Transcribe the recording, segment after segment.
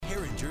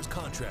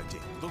Contracting,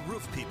 the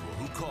roof people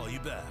who call you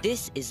back.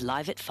 This is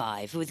Live at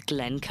 5 with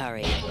Glenn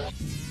Curry. What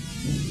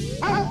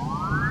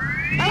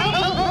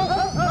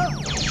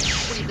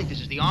do you think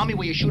this is, the army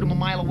where you shoot them a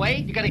mile away?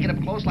 You gotta get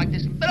up close like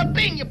this. Bada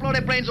bing! You blow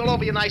their brains all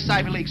over your nice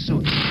Ivy League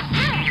suit.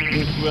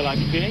 Will I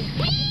pig?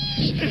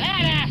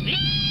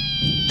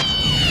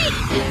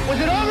 Was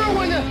it over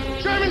when the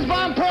Germans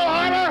bombed Pearl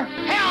Harbor?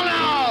 Hell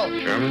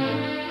no!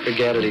 German?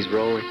 Forget it, he's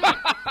rolling.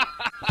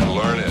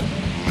 Learn it,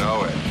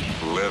 know it,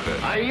 live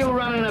it. Are you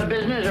running a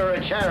business or a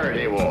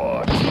charity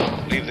war?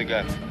 Leave the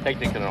gun. Take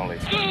Nixon only.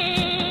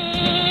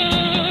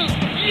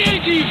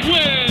 Yankees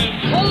win!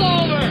 Pull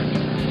over!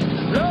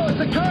 No, it's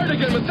a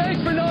cardigan, but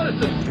thanks for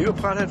noticing. You a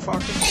pothead,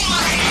 Foxy?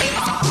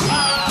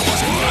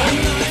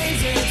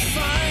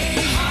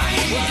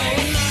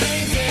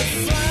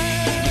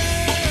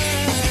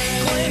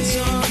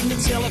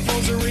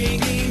 Telephones are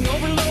ringing,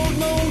 overload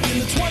mode in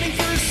the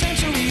 21st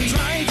century.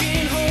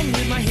 Driving home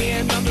with my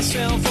hand on the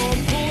cell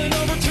phone, pulling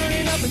over,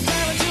 turning up and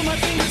dialing till my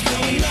fingers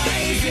going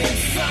live at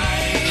 5.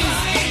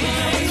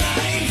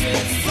 Live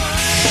at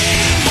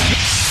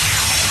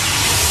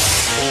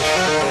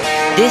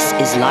 5. This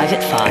is Live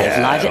at 5,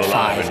 Live at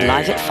 5,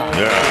 Live at 5.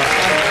 Yeah.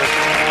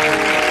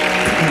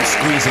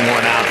 Squeezing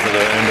one out for the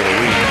end of the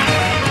week.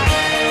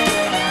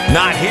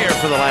 Not here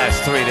for the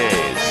last 3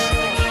 days.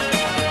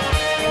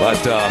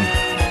 But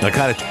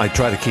I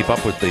try to keep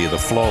up with the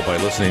flow by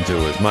listening to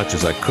as much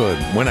as I could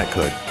when I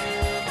could.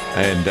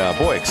 And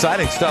boy,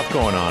 exciting stuff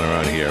going on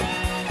around here.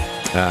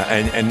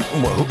 And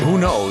who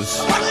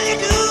knows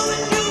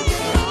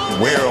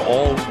where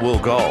all will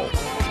go.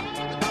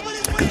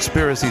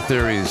 Conspiracy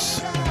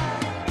theories,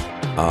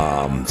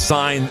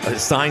 sign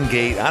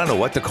gate. I don't know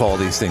what to call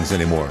these things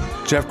anymore.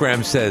 Jeff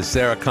Graham says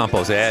Sarah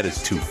Campos' ad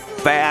is too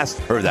fast.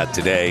 Heard that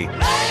today.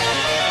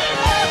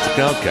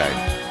 Okay.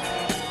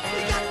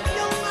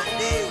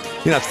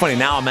 You know, it's funny.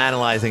 Now I'm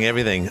analyzing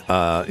everything,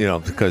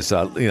 because,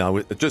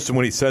 just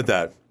when he said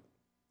that,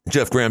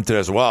 Jeff Graham did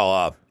as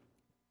well,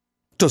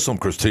 just some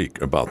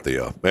critique about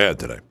the ad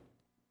today.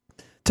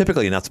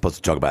 Typically, you're not supposed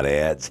to talk about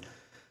ads.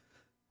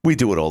 We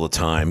do it all the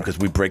time because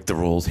we break the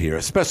rules here,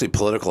 especially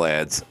political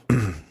ads,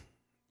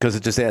 because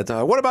it just adds,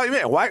 what about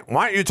you? Why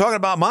aren't you talking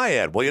about my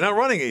ad? Well, you're not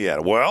running it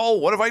yet. Well,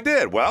 what if I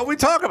did? Well, we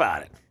talk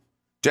about it.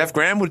 Jeff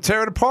Graham would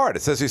tear it apart.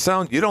 It says you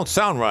don't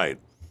sound right.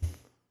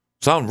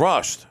 Sound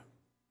rushed.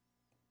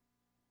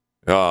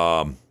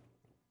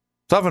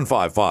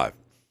 755.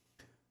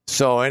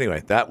 So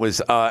anyway, that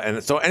was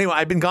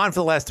I've been gone for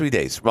the last 3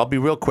 days. I'll be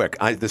real quick.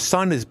 The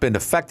sun has been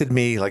affected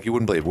me like you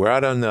wouldn't believe. We're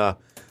out on the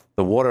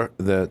water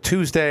the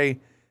Tuesday,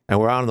 and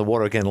we're out on the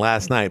water again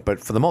last night. But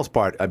for the most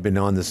part, I've been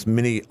on this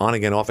mini on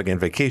again off again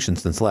vacation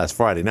since last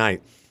Friday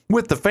night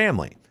with the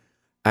family,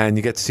 and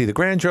you get to see the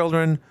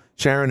grandchildren.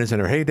 Sharon is in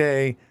her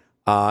heyday.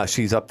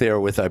 She's up there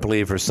with, I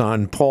believe, her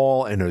son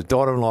Paul and her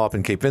daughter-in-law up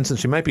in Cape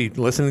Vincent. She might be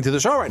listening to the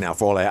show right now.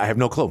 For all I have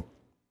no clue.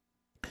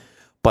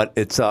 But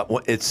it's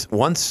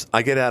once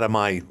I get out of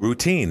my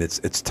routine,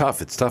 it's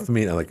tough. It's tough for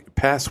me to like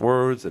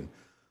passwords. And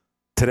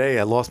today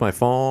I lost my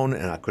phone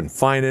and I couldn't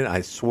find it.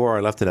 I swore I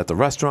left it at the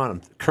restaurant.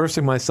 I'm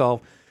cursing myself.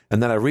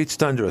 And then I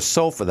reached under a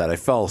sofa that I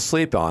fell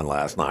asleep on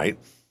last night.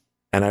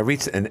 And I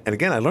reached and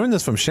again I learned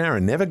this from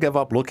Sharon. Never give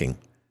up looking,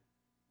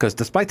 because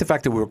despite the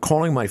fact that we were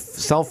calling my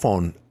cell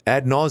phone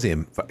ad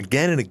nauseum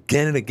again and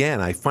again and again,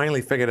 I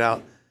finally figured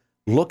out.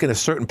 Look at a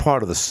certain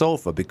part of the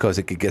sofa because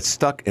it could get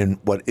stuck in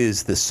what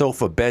is the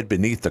sofa bed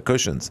beneath the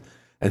cushions.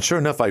 And sure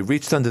enough, I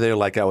reached under there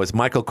like I was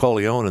Michael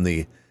Corleone in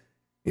the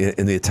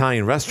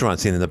Italian restaurant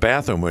scene in the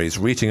bathroom where he's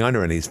reaching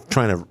under and he's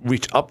trying to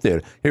reach up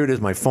there. Here it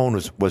is. My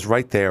phone was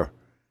right there.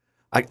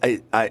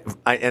 And I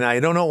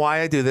don't know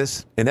why I do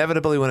this.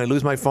 Inevitably, when I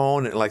lose my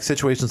phone, in like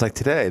situations like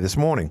today, this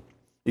morning,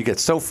 you get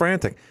so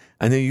frantic,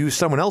 and then you use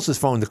someone else's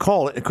phone to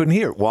call it and couldn't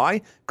hear it.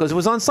 Why? Because it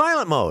was on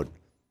silent mode.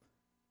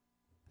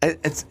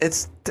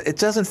 It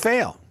doesn't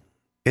fail.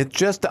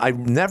 I've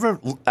never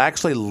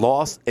actually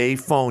lost a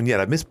phone yet.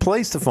 I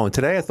misplaced the phone.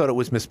 Today I thought it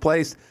was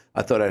misplaced.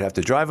 I thought I'd have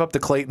to drive up to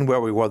Clayton where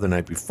we were the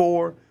night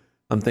before.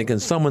 I'm thinking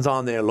someone's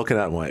on there looking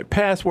at my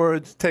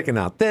passwords, taking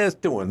out this,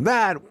 doing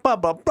that, blah,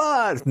 blah,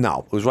 blah.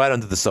 No, it was right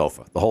under the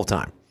sofa the whole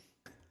time.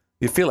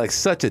 You feel like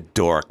such a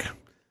dork.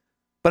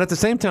 But at the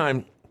same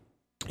time,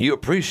 you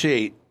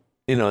appreciate,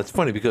 it's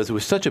funny because it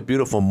was such a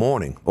beautiful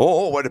morning.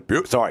 Oh, what a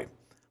beautiful, sorry,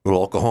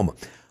 little Oklahoma.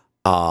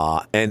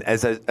 And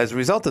as a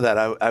result of that,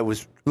 I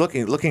was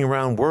looking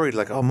around worried,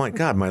 like, oh my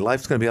God, my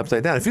life's going to be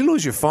upside down. If you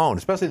lose your phone,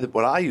 especially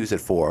what I use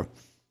it for,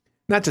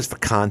 not just for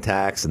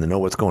contacts and to know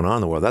what's going on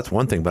in the world, that's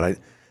one thing, but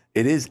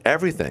it is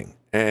everything.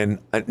 And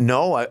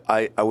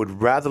I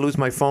would rather lose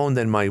my phone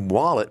than my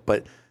wallet,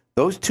 but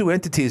those two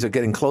entities are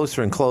getting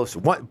closer and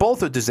closer.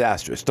 Both are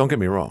disastrous, don't get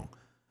me wrong.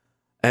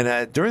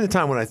 And during the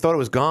time when I thought it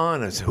was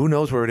gone, I said, who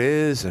knows where it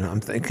is? And I'm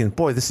thinking,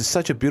 boy, this is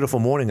such a beautiful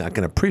morning. I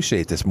can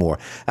appreciate this more.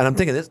 And I'm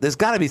thinking, there's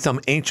got to be some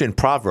ancient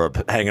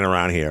proverb hanging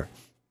around here.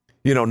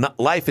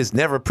 Life is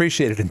never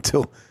appreciated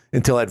until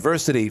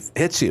adversity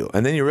hits you.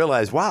 And then you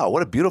realize, wow,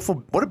 what a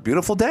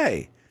beautiful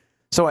day.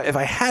 So if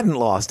I hadn't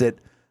lost it,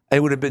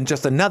 it would have been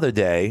just another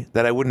day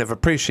that I wouldn't have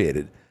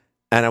appreciated.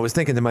 And I was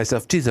thinking to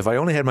myself, geez, if I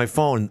only had my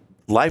phone,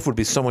 life would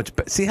be so much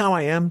better. See how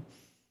I am?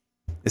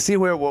 You see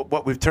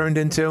what we've turned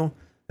into?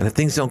 And if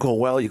things don't go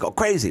well, you go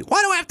crazy.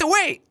 Why do I have to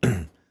wait?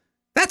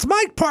 That's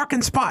my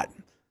parking spot.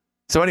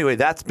 So anyway,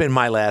 that's been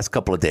my last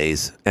couple of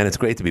days, and it's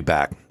great to be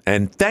back.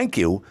 And thank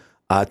you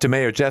to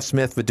Mayor Jeff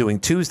Smith for doing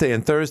Tuesday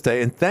and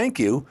Thursday, and thank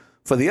you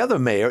for the other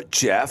mayor,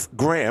 Jeff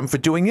Graham, for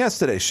doing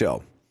yesterday's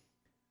show.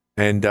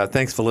 And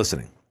thanks for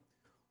listening.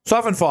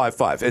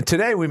 755. And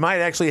today we might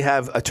actually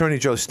have Attorney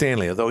Joe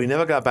Stanley, although he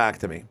never got back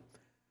to me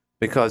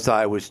because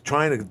I was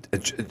trying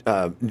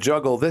to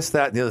juggle this,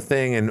 that, and the other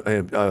thing.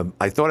 And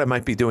I thought I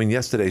might be doing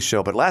yesterday's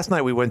show. But last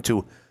night we went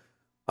to,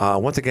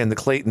 once again, the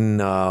Clayton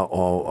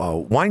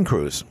Wine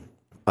Cruise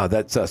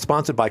that's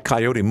sponsored by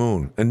Coyote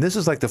Moon. And this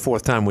is like the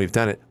fourth time we've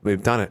done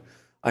it.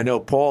 I know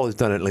Paul has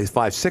done it at least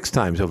 5-6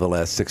 times over the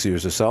last 6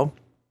 years or so,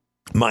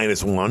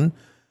 minus one.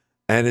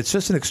 And it's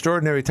just an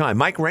extraordinary time.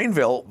 Mike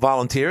Rainville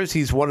volunteers.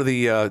 He's one of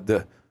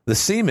the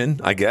seamen,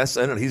 I guess.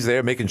 And he's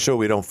there making sure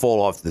we don't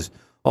fall off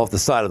the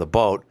side of the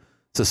boat.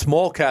 It's a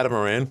small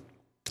catamaran.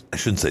 I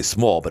shouldn't say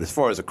small, but as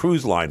far as a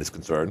cruise line is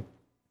concerned,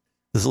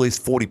 there's at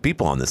least 40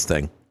 people on this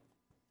thing.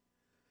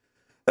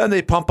 And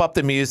they pump up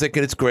the music,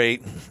 and it's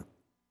great.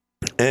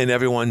 And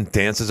everyone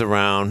dances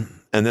around.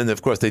 And then,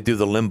 of course, they do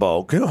the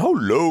limbo. How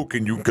low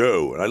can you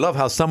go? And I love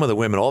how some of the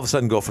women all of a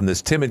sudden go from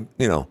this timid,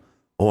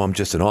 oh, I'm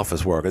just an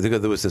office worker. I think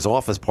there was this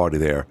office party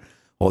there.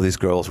 All these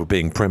girls were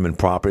being prim and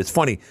proper. It's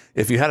funny.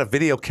 If you had a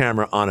video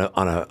camera on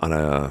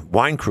a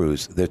wine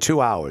cruise, they're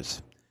 2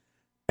 hours.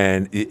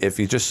 And if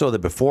you just saw the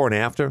before and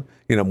after,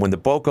 when the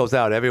boat goes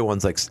out,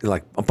 everyone's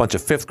like a bunch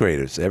of fifth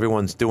graders.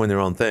 Everyone's doing their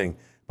own thing.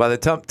 By the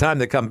time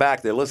they come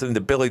back, they're listening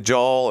to Billy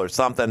Joel or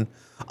something.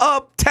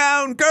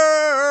 Uptown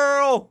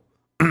Girl!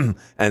 And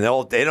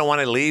they don't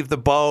want to leave the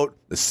boat.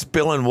 They're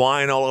spilling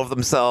wine all over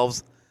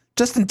themselves.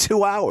 Just in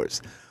 2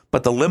 hours.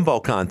 But the limbo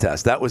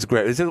contest, that was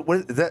great. Is that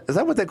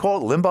what they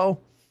call it, limbo?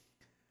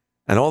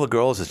 And all the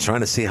girls are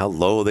trying to see how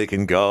low they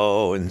can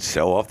go and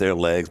show off their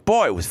legs.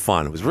 Boy, it was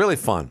fun. It was really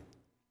fun.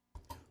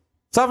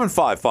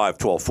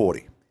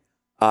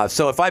 755-1240.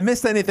 So if I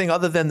missed anything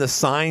other than the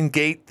sign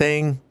gate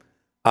thing,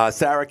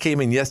 Sarah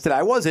came in yesterday.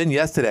 I was in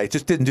yesterday. I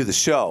just didn't do the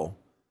show.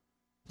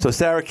 So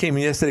Sarah came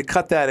in yesterday,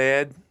 cut that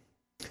ad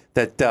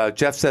that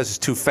Jeff says is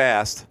too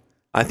fast.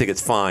 I think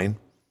it's fine.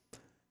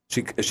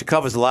 She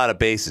covers a lot of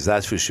bases,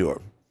 that's for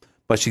sure.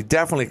 But she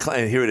definitely,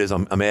 and here it is,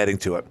 I'm adding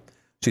to it.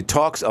 She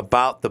talks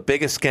about the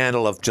biggest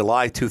scandal of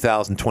July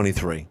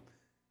 2023.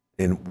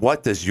 And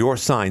what does your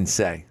sign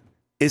say?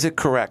 Is it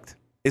correct?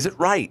 Is it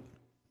right?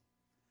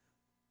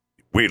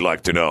 We'd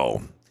like to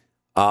know.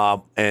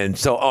 And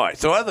so, all right.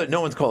 So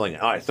no one's calling in.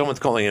 All right. Someone's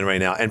calling in right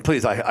now. And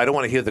please, I don't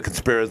want to hear the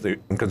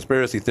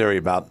conspiracy theory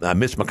about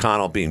Mitch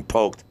McConnell being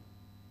poked.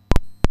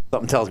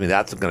 Something tells me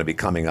that's going to be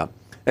coming up.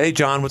 Hey,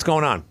 John, what's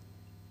going on?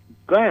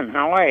 Glenn,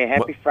 how are you?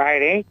 Happy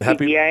Friday.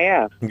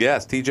 TGIF.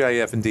 Yes,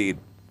 TGIF indeed.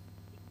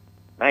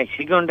 Nice.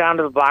 You going down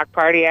to the block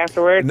party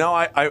afterwards? No,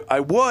 I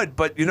would,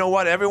 but you know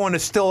what? Everyone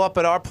is still up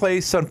at our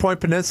place on Point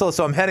Peninsula,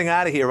 so I'm heading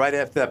out of here right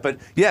after that. But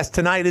yes,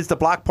 tonight is the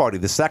block party,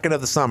 the second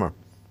of the summer.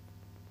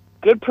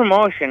 Good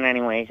promotion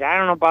anyways. I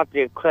don't know about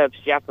the eclipse.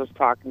 Jeff was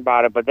talking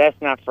about it, but that's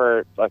not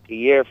for like a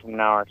year from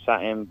now or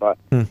something. But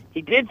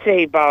he did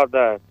say about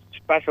the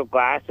special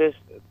glasses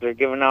they're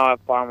giving out at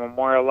Farm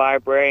Memorial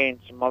Library and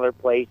some other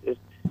places.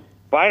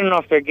 But I don't know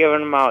if they're giving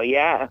them out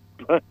yet.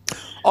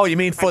 Oh, you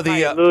mean for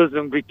the lose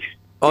them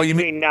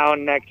between now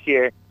and next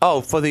year?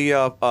 Oh, for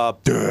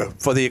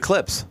the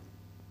eclipse.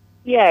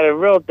 Yeah, the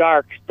real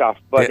dark stuff.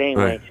 But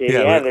anyway,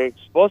 right. They're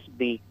supposed to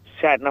be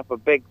setting up a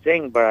big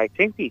thing. But I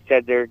think he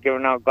said they're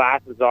giving out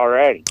glasses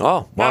already.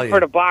 Oh, well, not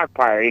for the block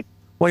party.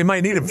 Well, you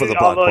might need them for the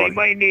block party. You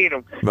might need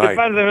them. Right.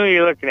 Depends on who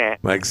you're looking at.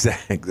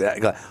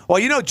 Exactly.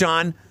 Well,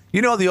 John,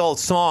 you know the old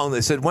song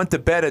that said, went to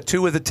bed at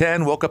 2 with a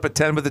 10, woke up at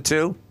 10 with a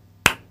 2?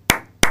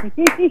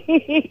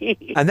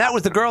 And that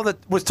was the girl that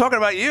was talking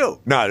about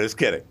you. No, just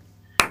kidding.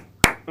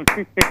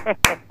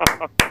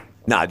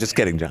 Nah, just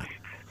kidding, John.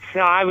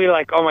 No, I'd be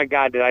like, oh my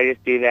God, did I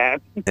just do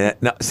that? Yeah.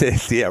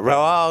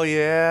 Oh,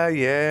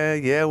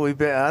 yeah. We've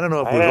been. I don't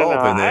know if we've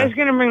all been there. I was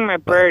gonna bring my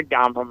bird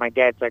down, but my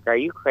dad's like, "Are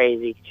you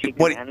crazy? She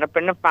can end up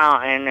in the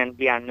fountain and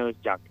be on News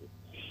Junkie."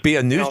 Be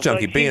a news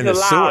junkie, be in the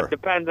allowed, sewer.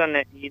 Depends on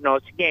the, she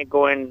can't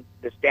go in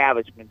the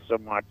establishment so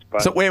much.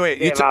 But so wait,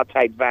 they have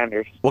outside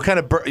vendors. What kind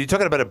of bird? Are you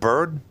talking about a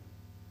bird?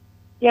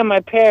 Yeah, my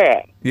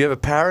parrot. You have a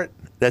parrot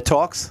that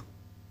talks?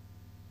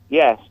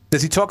 Yes.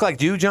 Does he talk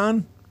like you,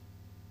 John?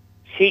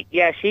 She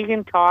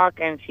can talk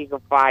and she can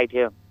fly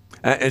too.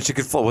 And she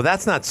could fly. Well,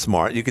 that's not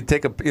smart. You could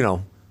take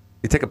you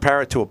take a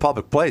parrot to a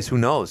public place. Who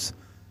knows?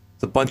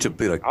 It's a bunch of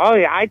like. Oh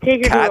yeah, I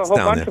take her to a whole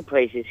bunch there. of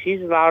places.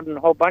 She's allowed in a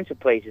whole bunch of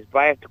places, but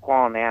I have to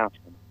call and ask.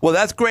 Well,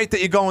 that's great that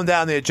you're going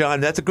down there, John.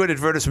 That's a good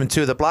advertisement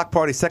too. The block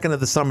party, second of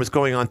the summer, is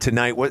going on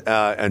tonight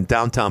in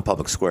downtown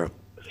Public Square.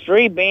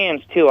 3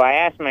 bands, too. I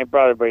asked my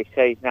brother, but he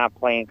said he's not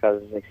playing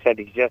because they said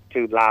he's just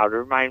too loud. It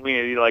reminds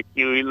me of like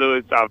Huey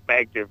Lewis off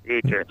Back to the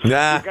Future.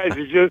 Nah. You guys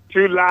are just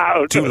too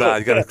loud. Too loud.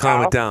 You got to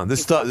calm it down.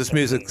 This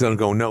music's going to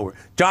go nowhere.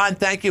 John,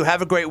 thank you.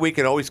 Have a great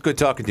weekend. Always good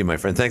talking to you, my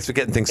friend. Thanks for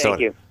getting things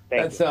started.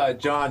 Thank you.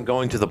 That's John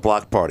going to the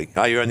block party.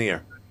 You're on the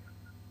air.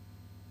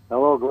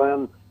 Hello,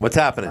 Glenn. What's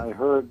happening? I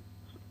heard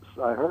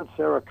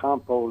Sarah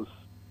Campo's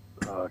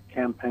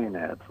campaign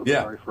ad for the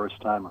very first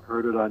time. I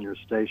heard it on your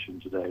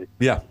station today.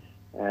 Yeah.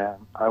 And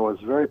I was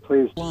very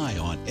pleased. Fly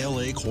on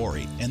L.A.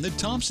 Quarry and the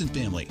Thompson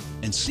family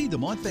and see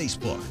them on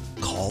Facebook.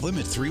 Call them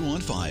at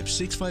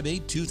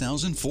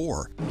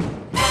 315-658-2004.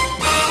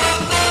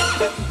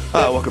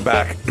 Welcome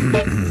back.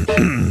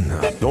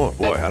 Oh,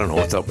 boy, I don't know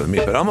what's up with me,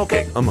 but I'm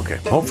okay.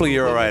 Hopefully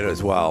you're all right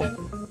as well.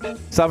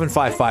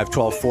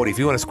 755-1240. If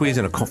you want to squeeze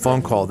in a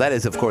phone call, that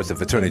is, of course, if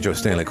Attorney Joe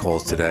Stanley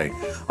calls today.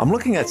 I'm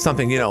looking at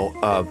something,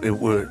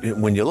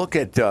 when you look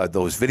at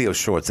those video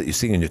shorts that you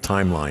see in your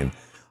timeline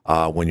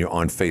when you're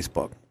on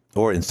Facebook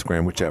or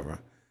Instagram, whichever.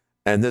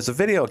 And there's a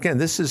video, again,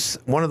 this is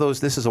one of those,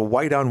 this is a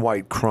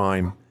white-on-white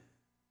crime,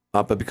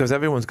 but because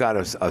everyone's got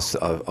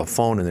a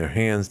phone in their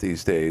hands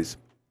these days,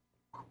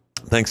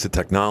 thanks to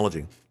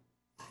technology,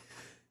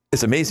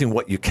 it's amazing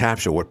what you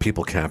capture, what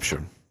people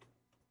capture.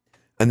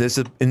 And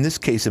in this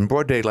case, in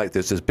broad daylight,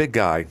 there's this big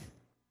guy,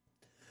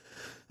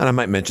 and I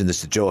might mention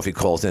this to Joe if he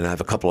calls in. I have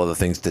a couple other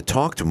things to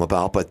talk to him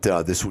about, but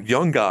this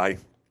young guy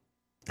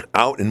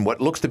out in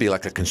what looks to be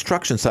like a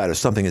construction site or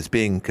something is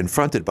being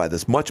confronted by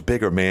this much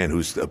bigger man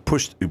who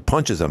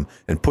punches him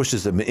and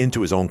pushes him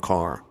into his own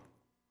car.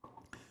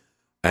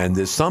 And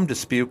there's some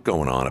dispute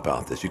going on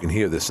about this. You can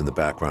hear this in the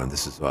background.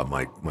 This is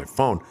my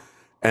phone.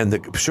 And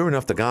sure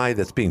enough, the guy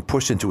that's being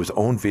pushed into his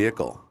own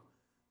vehicle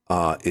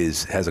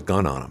has a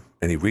gun on him.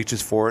 And he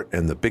reaches for it,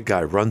 and the big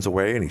guy runs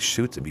away, and he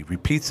shoots him.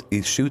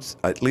 He shoots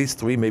at least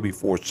 3, maybe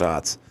 4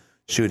 shots,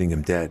 shooting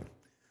him dead.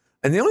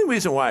 And the only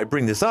reason why I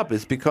bring this up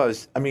is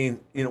because,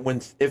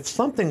 if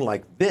something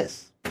like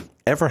this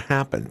ever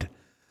happened,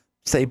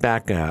 say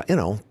back,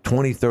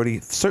 20, 30,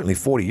 certainly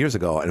 40 years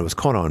ago, and it was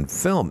caught on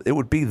film, it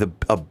would be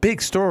a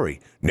big story.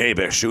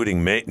 Neighbor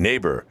shooting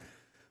neighbor.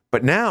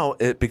 But now,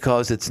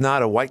 because it's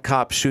not a white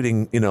cop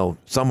shooting,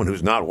 someone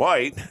who's not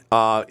white,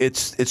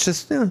 it's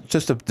just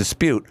a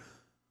dispute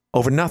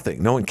over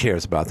nothing. No one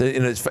cares about it.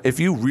 And if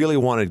you really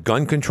wanted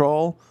gun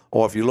control,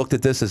 or if you looked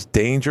at this as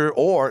danger,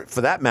 or for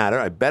that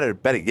matter, better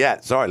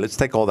yet, let's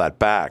take all that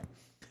back.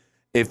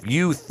 If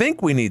you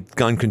think we need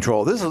gun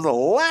control, this is the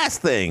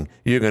last thing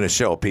you're going to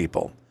show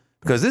people.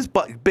 Because this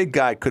big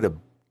guy could have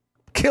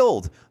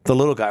killed the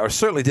little guy, or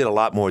certainly did a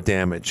lot more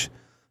damage.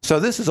 So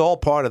this is all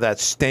part of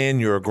that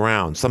stand your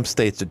ground. Some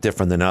states are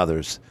different than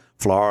others.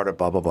 Florida,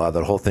 blah, blah, blah,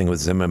 that whole thing with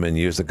Zimmerman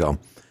years ago.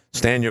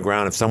 Stand your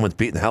ground. If someone's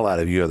beating the hell out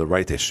of you, you have the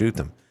right to shoot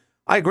them.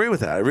 I agree with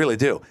that. I really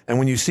do. And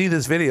when you see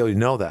this video, you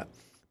know that.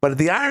 But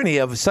the irony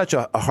of such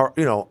a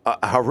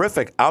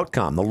horrific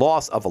outcome, the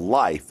loss of a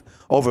life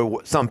over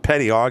some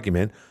petty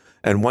argument,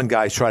 and one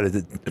guy tried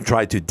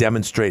to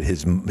demonstrate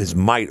his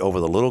might over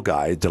the little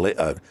guy,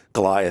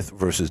 Goliath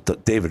versus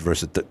David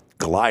versus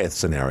Goliath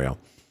scenario.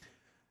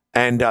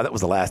 And that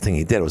was the last thing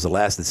he did. It was the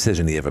last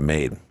decision he ever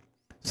made.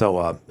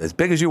 So as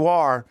big as you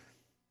are,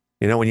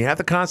 when you have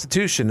the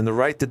Constitution and the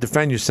right to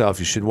defend yourself,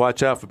 you should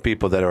watch out for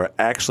people that are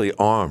actually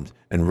armed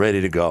and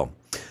ready to go.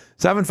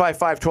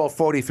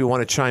 755-1240 if you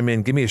want to chime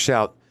in. Give me a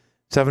shout.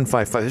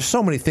 755. There's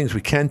so many things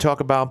we can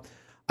talk about.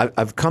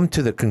 I've come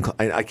to the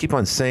conclusion. I keep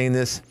on saying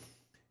this.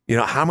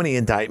 How many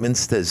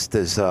indictments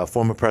does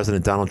former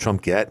President Donald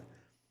Trump get?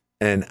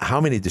 And how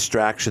many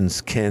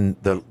distractions can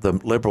the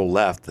liberal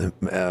left,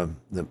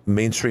 the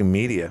mainstream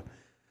media,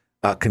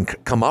 can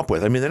come up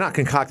with? I mean, they're not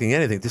concocting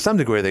anything. To some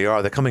degree, they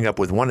are. They're coming up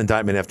with one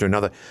indictment after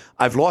another.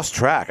 I've lost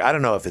track. I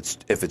don't know if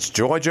it's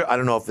Georgia. I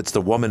don't know if it's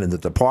the woman in the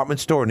department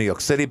store in New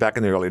York City back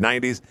in the early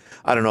 90s.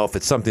 I don't know if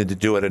it's something to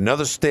do at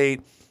another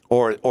state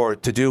or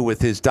to do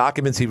with his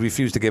documents he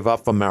refused to give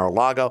up from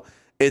Mar-a-Lago.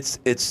 It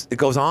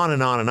goes on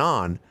and on and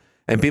on.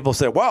 And people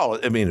say, well,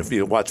 if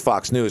you watch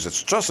Fox News,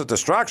 it's just a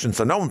distraction,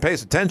 so no one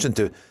pays attention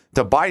to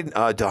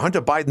Biden, to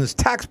Hunter Biden's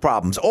tax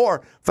problems,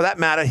 or for that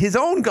matter, his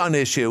own gun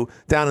issue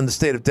down in the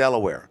state of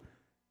Delaware.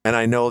 And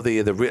I know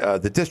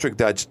the district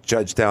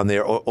judge down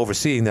there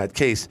overseeing that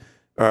case,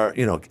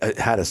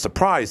 had a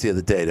surprise the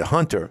other day to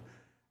Hunter,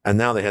 and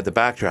now they had to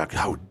backtrack.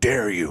 How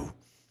dare you?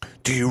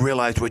 Do you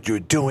realize what you're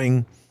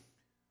doing?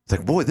 It's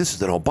like, boy, this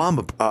is an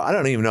Obama. I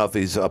don't even know if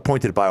he's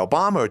appointed by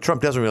Obama or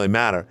Trump. Doesn't really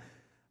matter.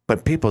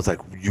 But people's like,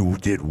 you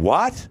did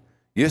what?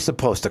 You're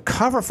supposed to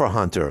cover for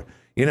Hunter.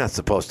 You're not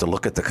supposed to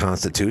look at the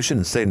Constitution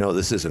and say, no,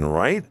 this isn't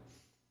right.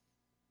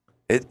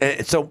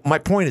 So my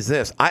point is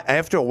this.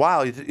 After a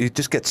while, you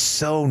just get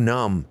so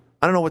numb.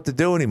 I don't know what to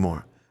do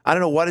anymore. I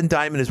don't know what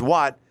indictment is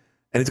what.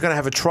 And it's going to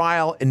have a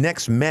trial in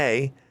next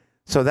May.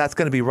 So that's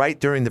going to be right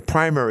during the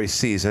primary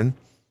season.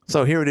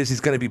 So here it is. He's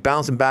going to be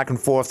bouncing back and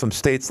forth from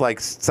states like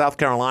South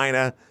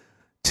Carolina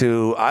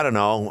to,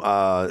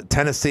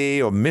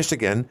 Tennessee or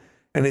Michigan.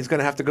 And he's going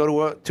to have to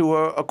go to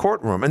a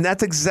courtroom. And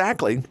that's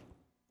exactly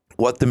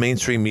what the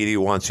mainstream media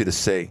wants you to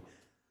see.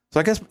 So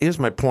I guess here's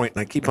my point,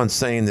 and I keep on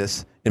saying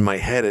this in my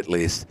head at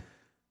least.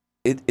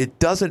 It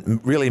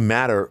doesn't really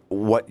matter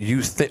what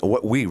you think,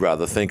 what we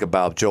rather think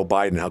about Joe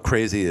Biden, how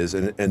crazy he is,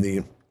 and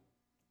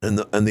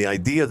the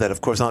idea that,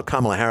 of course,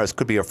 Kamala Harris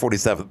could be our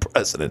 47th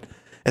president.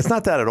 It's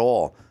not that at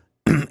all.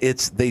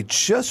 It's they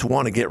just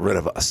want to get rid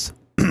of us.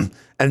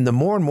 And the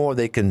more and more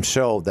they can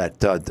show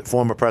that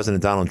former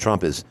President Donald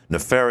Trump is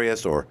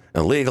nefarious or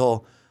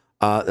illegal,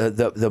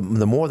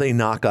 the more they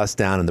knock us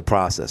down in the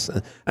process.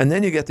 And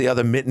then you get the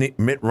other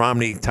Mitt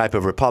Romney type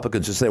of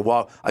Republicans who say,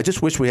 well, I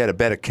just wish we had a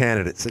better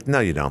candidate. It's like, no,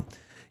 you don't.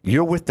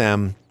 You're with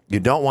them. You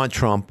don't want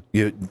Trump.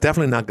 You're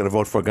definitely not going to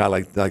vote for a guy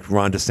like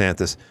Ron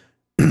DeSantis.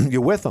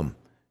 You're with them.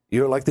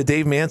 You're like the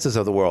Dave Mances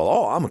of the world.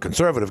 Oh, I'm a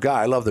conservative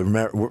guy. I love the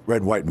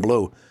red, white, and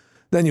blue.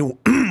 Then you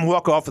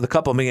walk off with a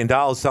couple $1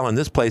 million selling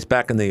this place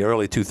back in the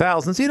early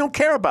 2000s. You don't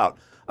care about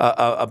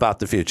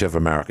the future of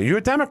America. You're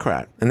a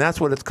Democrat, and that's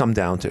what it's come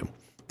down to.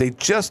 They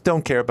just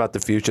don't care about the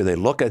future. They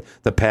look at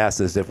the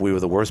past as if we were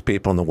the worst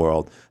people in the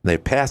world, and they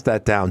pass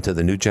that down to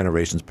the new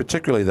generations,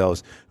 particularly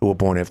those who were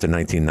born after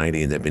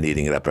 1990, and they've been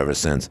eating it up ever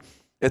since.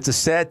 It's a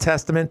sad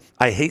testament.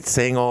 I hate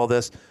saying all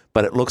this,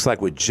 but it looks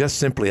like we're just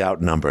simply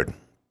outnumbered.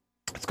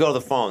 Let's go to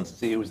the phones and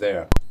see who's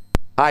there.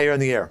 Hi, you're on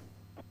the air.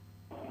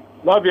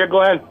 Love you,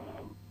 Glenn.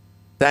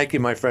 Thank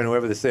you, my friend,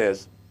 whoever this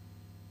is.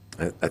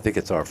 I think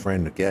it's our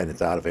friend again.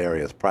 It's out of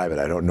area. It's private.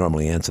 I don't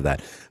normally answer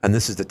that. And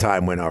this is the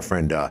time when our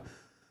friend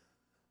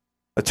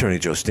Attorney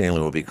Joe Stanley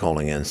will be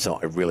calling in, so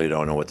I really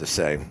don't know what to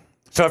say.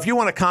 So if you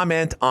want to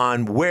comment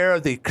on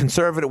where the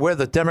conservative, where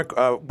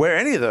the where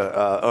any of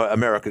the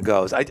America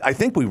goes, I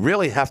think we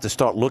really have to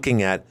start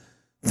looking at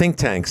think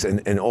tanks,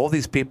 and all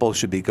these people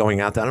should be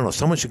going out there. I don't know,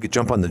 someone should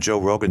jump on the Joe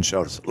Rogan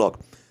show to say, look,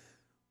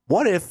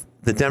 what if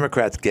the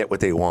Democrats get what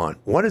they want?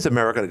 What is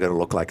America going to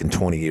look like in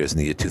 20 years in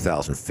the year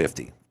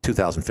 2050,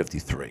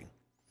 2053?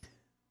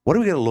 What are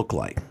we going to look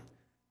like?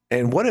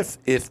 And what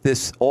if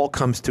this all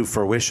comes to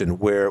fruition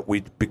where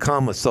we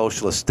become a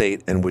socialist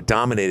state and we're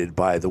dominated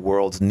by the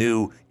world's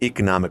new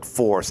economic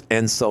force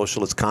and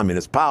socialist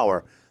communist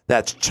power,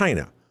 that's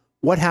China.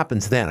 What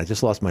happens then? I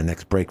just lost my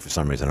next break for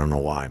some reason. I don't know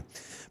why.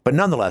 But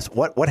nonetheless,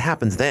 what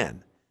happens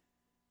then?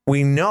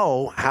 We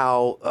know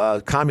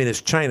how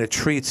communist China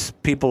treats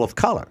people of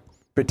color,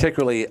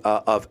 particularly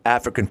of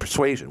African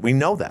persuasion. We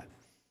know that.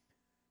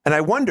 And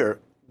I wonder,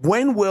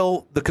 when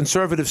will the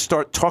conservatives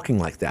start talking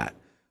like that?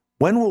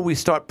 When will we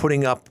start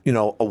putting up,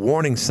 a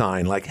warning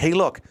sign like, hey,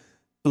 look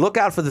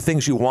out for the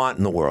things you want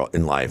in the world,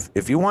 in life.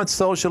 If you want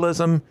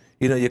socialism,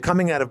 you're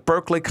coming out of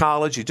Berkeley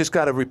College, you just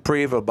got a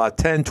reprieve of about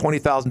 $10,000,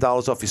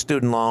 $20,000 off your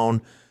student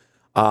loan.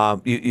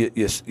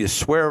 You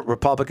swear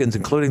Republicans,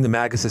 including the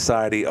MAGA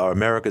Society, are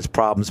America's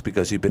problems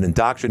because you've been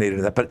indoctrinated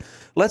in that. But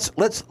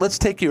let's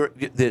take your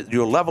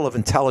level of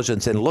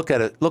intelligence and look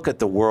at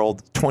the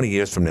world 20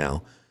 years from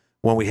now,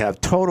 when we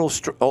have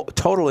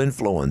total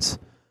influence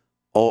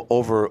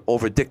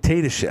over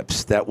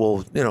dictatorships that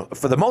will,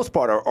 for the most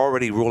part, are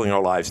already ruling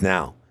our lives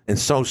now in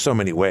so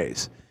many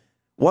ways.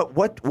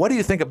 What do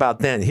you think about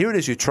then? Here it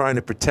is. You're trying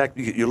to protect.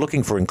 You're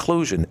looking for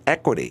inclusion,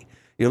 equity.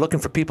 You're looking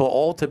for people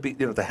all to be,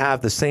 to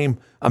have the same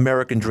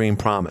American dream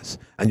promise.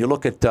 And you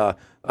look at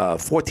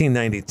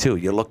 1492.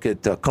 You look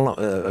at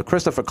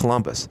Christopher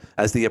Columbus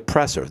as the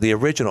oppressor, the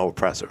original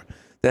oppressor.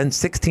 Then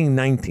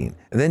 1619,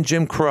 and then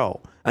Jim Crow,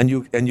 and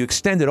you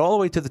extend it all the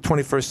way to the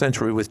 21st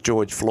century with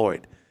George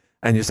Floyd.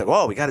 And you say,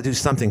 "Oh, we got to do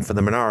something for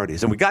the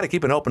minorities, and we got to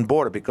keep an open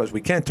border because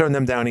we can't turn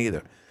them down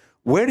either."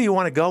 Where do you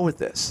want to go with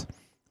this?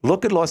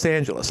 Look at Los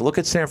Angeles. Look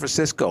at San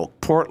Francisco,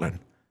 Portland.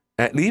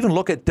 And even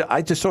look at,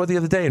 I just saw the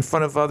other day in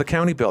front of the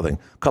county building,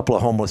 a couple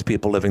of homeless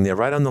people living there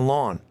right on the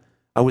lawn.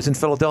 I was in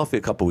Philadelphia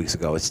a couple of weeks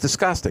ago. It's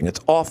disgusting. It's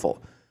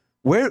awful.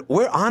 Where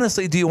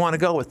honestly do you want to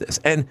go with this?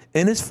 And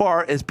as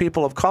far as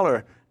people of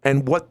color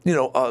and what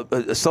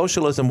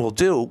socialism will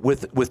do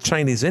with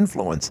Chinese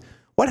influence,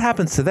 what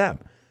happens to them?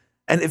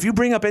 And if you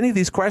bring up any of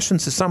these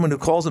questions to someone who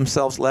calls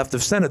themselves left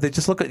of center, they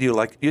just look at you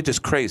like you're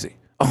just crazy.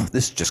 Oh,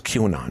 this is just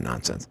QAnon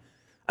nonsense.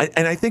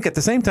 And I think at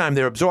the same time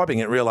they're absorbing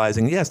it,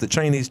 realizing, yes, the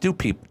Chinese do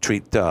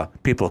treat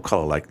people of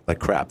color like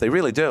crap. They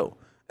really do.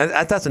 And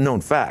that's a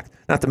known fact.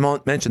 Not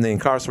to mention they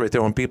incarcerate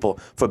their own people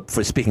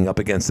for speaking up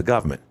against the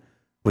government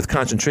with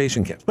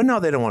concentration camps. But no,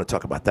 they don't want to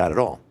talk about that at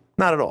all.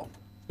 Not at all.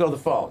 Go to the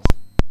phones.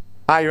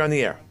 Hi, you're on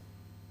the air.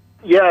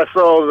 Yeah,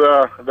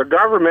 so the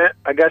government,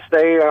 I guess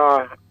they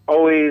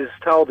always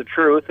tell the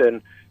truth,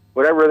 and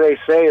whatever they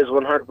say is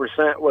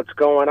 100% what's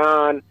going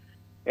on,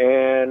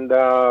 and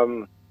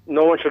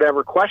no one should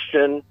ever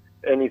question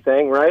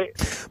anything, right?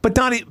 But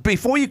Donnie,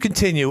 before you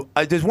continue,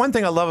 there's one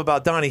thing I love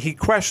about Donnie. He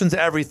questions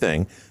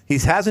everything. He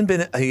hasn't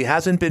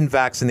been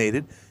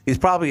vaccinated. He's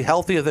probably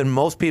healthier than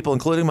most people,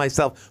 including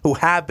myself, who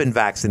have been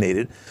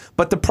vaccinated.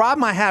 But the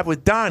problem I have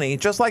with Donnie,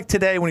 just like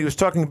today when he was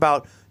talking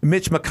about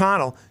Mitch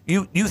McConnell,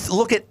 you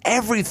look at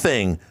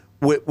everything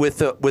with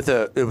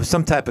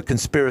some type of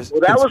conspiracy.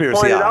 Well, that was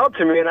pointed out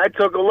to me, and I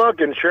took a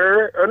look, and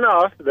sure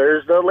enough,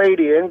 there's the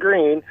lady in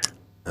green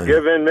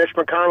giving Mitch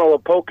McConnell a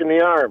poke in the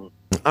arm.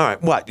 All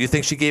right, what? Do you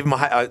think she gave him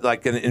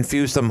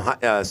infused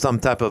some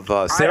type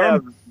of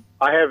serum?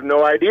 I have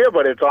no idea,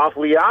 but it's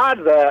awfully odd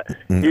that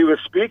he was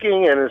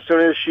speaking, and as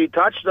soon as she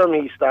touched him,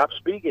 he stopped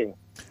speaking.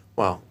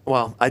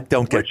 Well, I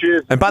don't get. Which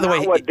is and by the way,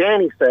 what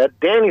Danny said.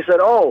 Danny said,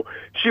 "Oh,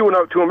 she went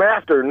up to him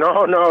after."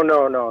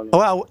 No.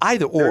 Well,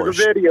 either or.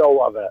 There's a video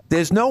of it.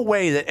 There's no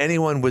way that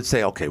anyone would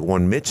say, "Okay,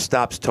 when Mitch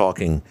stops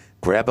talking,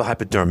 grab a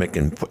hypodermic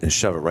and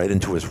shove it right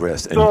into his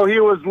wrist." And So he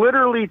was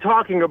literally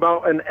talking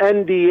about an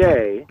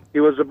NDA. He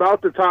was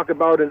about to talk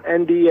about an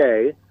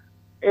NDA,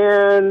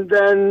 and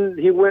then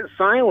he went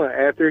silent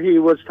after he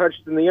was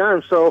touched in the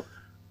arm. So.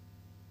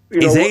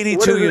 He's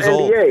 82 years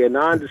old. A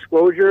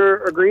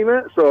non-disclosure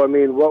agreement. So I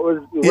mean, what's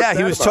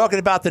he was talking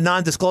about the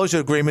non-disclosure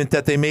agreement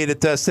that they made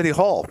at City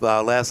Hall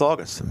last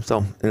August.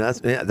 So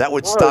that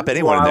would stop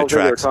anyone in their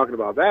tracks. They were talking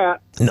about that.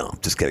 No, I'm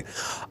just kidding.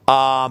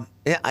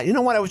 You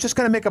know what? I was just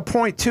going to make a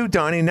point too,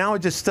 Donnie. Now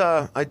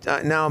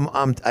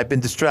I've been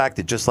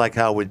distracted, just like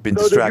how we've been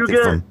distracted did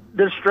you get from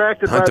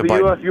distracted Hunter by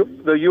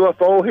Biden. the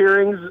UFO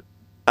hearings.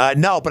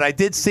 No, but I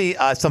did see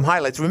some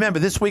highlights. Remember,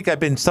 this week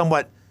I've been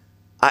somewhat.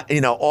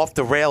 Off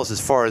the rails as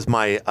far as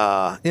my,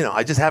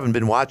 I just haven't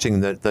been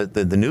watching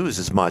the news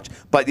as much.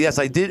 But yes,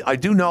 I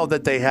do know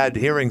that they had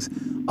hearings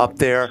up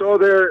there, so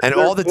and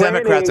all the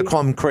Democrats are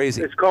calling them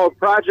crazy. It's called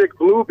Project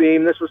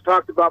Bluebeam. This was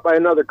talked about by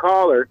another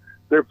caller.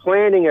 They're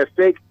planning a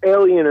fake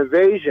alien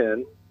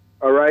invasion.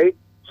 All right,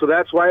 so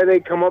that's why they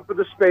come up with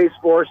the Space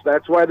Force.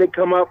 That's why they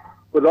come up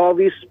with all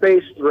these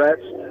space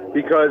threats,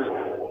 because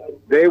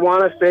they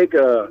want to fake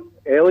a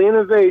alien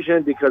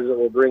invasion because it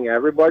will bring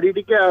everybody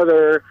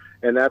together.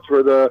 And that's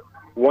where the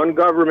one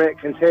government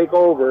can take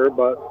over.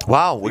 But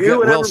wow, we you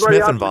got and Will everybody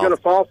Smith else involved. are going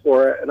to fall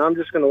for it, and I'm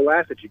just going to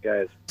laugh at you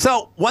guys.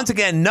 So once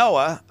again,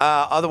 Noah,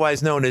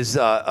 otherwise known as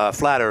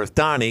Flat Earth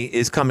Donnie,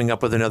 is coming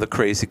up with another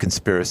crazy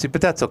conspiracy.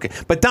 But that's okay.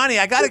 But Donnie,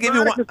 I got to give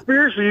you one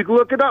conspiracy. You can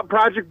look it up.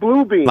 Project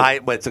Bluebeam.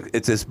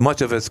 It's as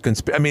much of a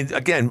conspiracy. I mean,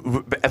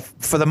 again,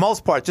 for the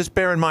most part, just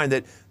bear in mind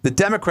that the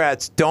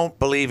Democrats don't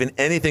believe in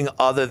anything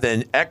other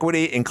than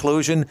equity,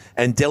 inclusion,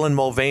 and Dylan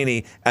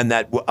Mulvaney, and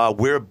that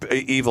we're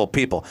evil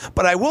people.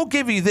 But I will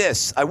give you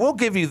this.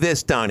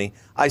 Donnie.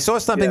 I saw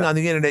something on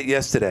the internet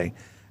yesterday,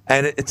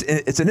 and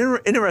it's an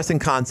interesting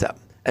concept.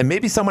 And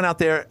maybe someone out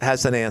there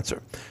has an answer.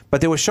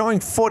 But they were showing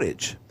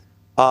footage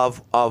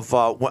of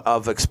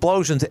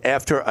explosions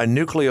after a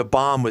nuclear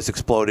bomb was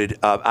exploded.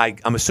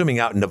 I'm assuming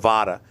out in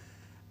Nevada.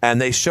 And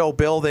they show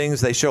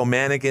buildings, they show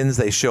mannequins,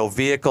 they show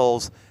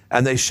vehicles,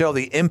 and they show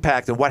the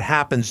impact of what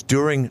happens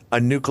during a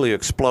nuclear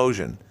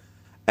explosion.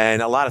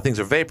 And a lot of things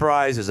are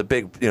vaporized. There's a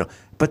big,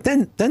 But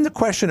then the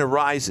question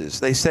arises.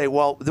 They say,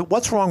 well,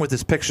 what's wrong with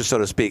this picture, so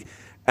to speak?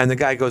 And the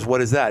guy goes,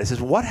 what is that? He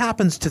says, what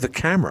happens to the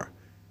camera?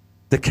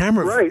 The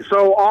camera. Right.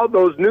 So all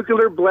those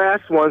nuclear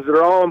blast ones that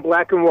are all in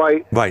black and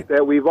white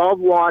that we've all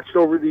watched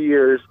over the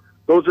years,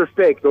 those are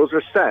fake. Those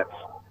are sets.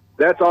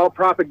 That's all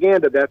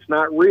propaganda. That's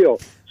not real.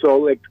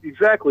 So,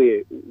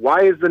 exactly,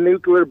 why is the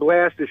nuclear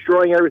blast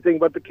destroying everything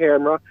but the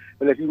camera?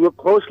 And if you look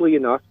closely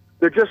enough,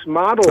 they're just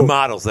models.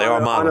 They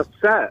are models.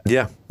 On a set.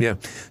 Yeah.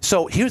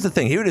 So here's the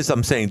thing. Here it is.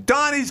 I'm saying,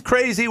 Donnie's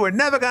crazy. We're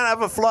never going to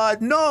have a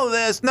flood. Know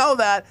this, know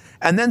that.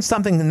 And then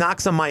something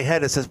knocks on my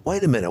head and says,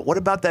 wait a minute. What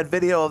about that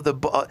video of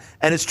the...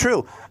 and it's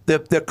true.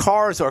 The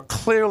cars are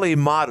clearly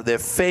modeled. They're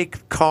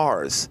fake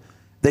cars.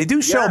 They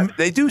do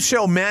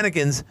show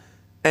mannequins...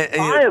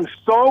 I am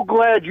so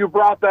glad you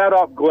brought that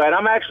up, Glenn.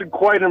 I'm actually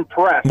quite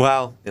impressed.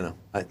 Well,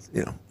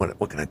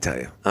 what can I tell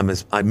you?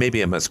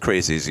 Maybe I'm as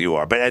crazy as you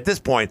are, but at this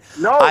point,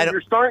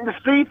 you're starting to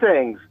see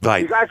things.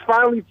 Right. You guys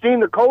finally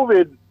seen the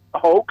COVID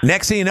hoax.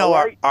 Next thing you know,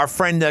 our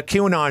friend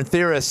QAnon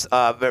theorist,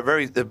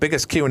 the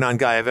biggest QAnon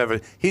guy I've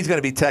ever. He's going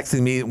to be texting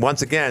me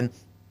once again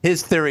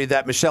his theory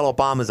that Michelle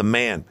Obama is a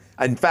man.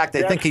 In fact,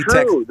 I think he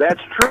texted.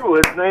 That's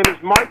true. His name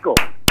is Michael.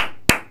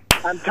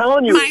 I'm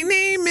telling you. My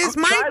name is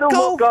Michael. Try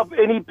to look up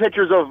any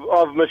pictures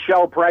of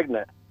Michelle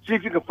pregnant. See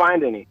if you can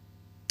find any.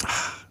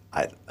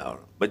 I don't know.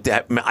 But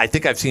I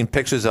think I've seen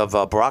pictures of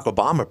Barack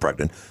Obama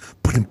pregnant.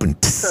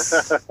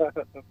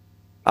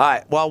 All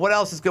right. Well, what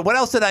else is good? What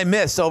else did I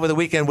miss over the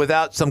weekend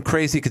without some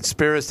crazy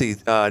conspiracy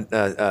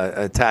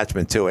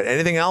attachment to it?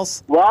 Anything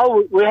else?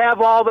 Well, we have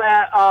all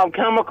that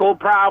chemical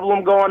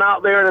problem going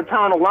out there in the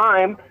town of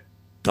Lyme.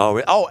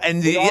 And all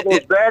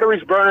those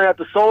batteries burning at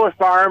the solar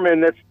farm,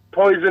 and it's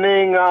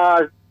poisoning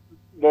the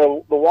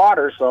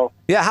water. So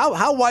yeah,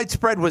 how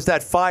widespread was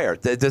that fire?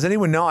 Does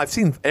anyone know? I've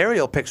seen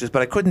aerial pictures,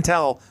 but I couldn't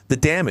tell the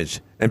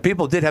damage. And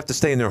people did have to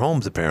stay in their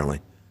homes, apparently.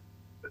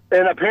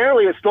 And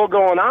apparently, it's still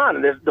going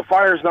on. The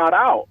fire's not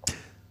out.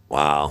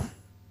 Wow,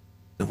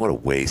 what a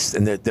waste!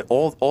 And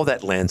all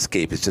that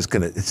landscape is just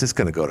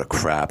gonna go to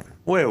crap.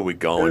 Where are we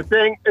going? And the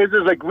thing is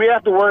we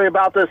have to worry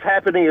about this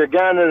happening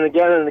again and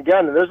again and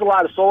again. And there's a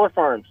lot of solar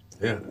farms.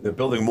 Yeah, they're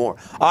building more.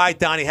 All right,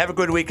 Donnie, have a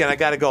good weekend. I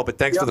got to go, but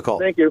thanks for the call.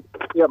 Thank you.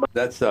 Yeah,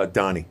 that's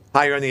Donnie.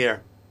 Hi, you're on the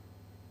air.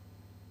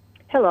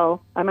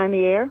 Hello, I'm on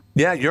the air?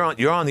 Yeah, you're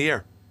on the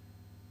air.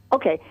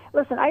 Okay,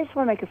 listen, I just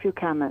want to make a few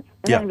comments,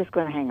 and then I'm just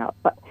going to hang up.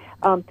 But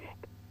I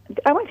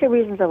want to say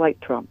reasons I like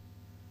Trump.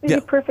 Is he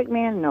a perfect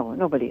man? No,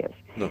 nobody is.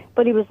 No.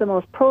 But he was the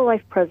most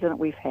pro-life president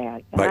we've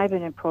had, and I've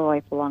been in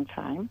pro-life a long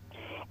time.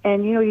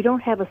 And, you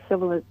don't have a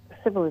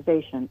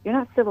civilization. You're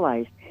not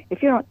civilized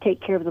if you don't take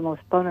care of the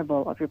most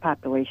vulnerable of your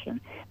population.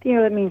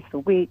 That means the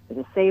weak,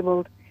 the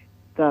disabled,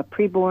 the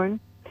preborn.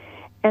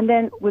 And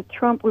then with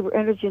Trump, we were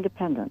energy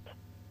independent.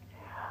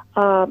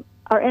 Our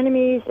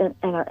enemies and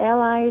our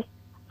allies,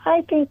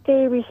 I think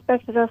they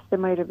respected us. They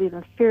might have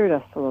even feared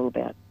us a little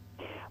bit.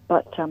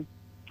 But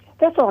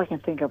that's all I can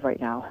think of right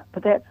now.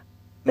 But that's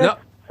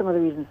some of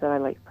the reasons that I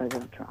like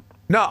President Trump.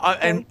 No,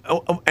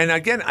 and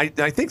again,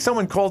 I think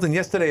someone called in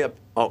yesterday.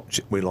 Oh,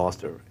 we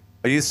lost her.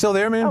 Are you still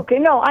there, man? Okay,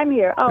 no, I'm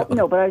here. Oh,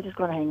 no, but I was just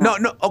going to hang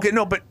up. No, okay,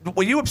 no, but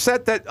were you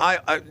upset that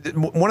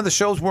one of the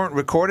shows weren't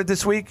recorded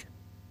this week?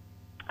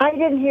 I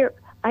didn't hear.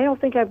 I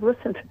don't think I've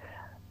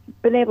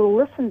been able to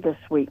listen this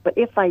week. But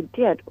if I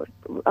did,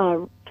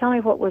 tell me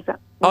what was that.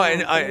 Oh,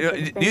 and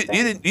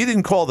you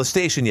didn't call the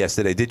station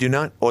yesterday, did you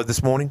not, or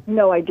this morning?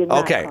 No, I did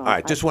not. Okay, all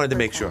right. Just wanted to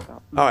make sure.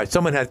 All right,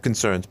 someone had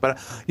concerns, but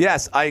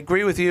yes, I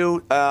agree with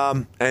you,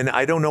 and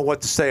I don't know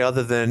what to say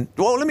other than.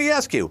 Well, let me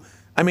ask you.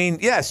 I mean,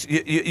 yes,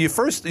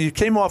 you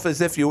came off as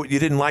if you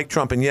didn't like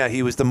Trump, and yeah,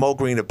 he was the Mo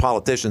Green of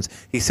politicians.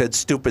 He said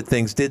stupid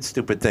things, did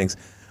stupid things.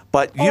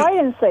 But I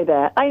didn't say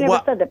that. I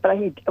never said that, but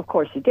of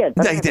course he did.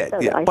 He did.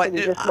 Yeah, I said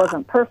he just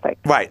wasn't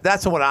perfect. Right.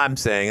 That's what I'm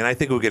saying, and I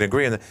think we can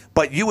agree on that.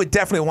 But you would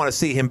definitely want to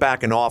see him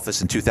back in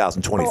office in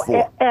 2024.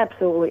 Oh,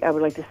 absolutely. I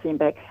would like to see him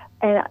back.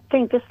 And I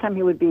think this time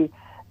he would be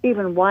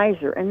even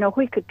wiser and know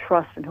who he could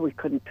trust and who he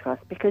couldn't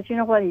trust. Because you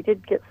know what? He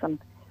did get some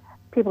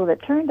people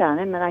that turned on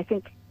him, and I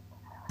think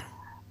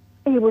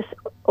he was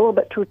a little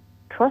bit too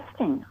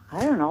trusting.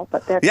 I don't know,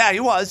 but that's... Yeah,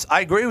 he was.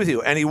 I agree with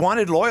you. And he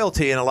wanted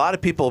loyalty, and a lot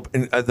of people...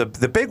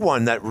 the big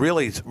one that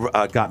really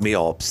got me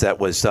all upset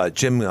was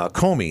Jim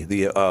Comey,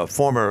 the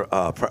former...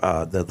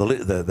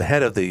 the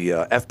head of the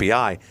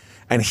FBI.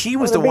 And he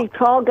was the big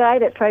tall guy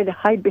that tried to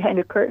hide behind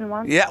a curtain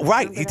once. Yeah,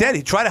 right. He did.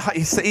 He tried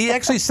to. He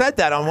actually said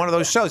that on one of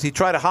those shows. He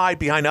tried to hide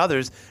behind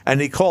others,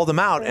 and he called them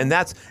out. And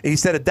he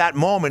said at that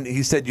moment,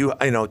 he said,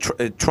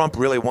 Trump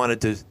really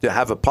wanted to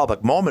have a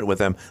public moment with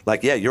him.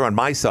 Like, yeah, you're on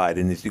my side,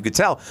 and you could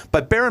tell.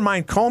 But bear in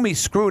mind, Comey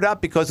screwed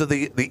up because of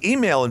the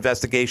email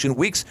investigation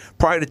weeks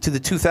prior to the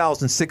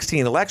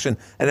 2016 election,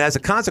 and as a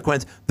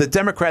consequence, the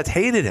Democrats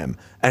hated him,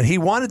 and he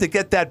wanted to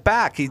get that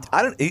back. He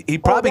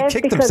probably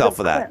kicked himself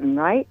for that. Clinton,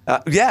 right?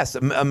 Yes.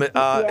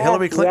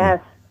 Hillary Clinton.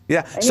 Yes.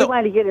 Yeah. And he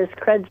wanted to get his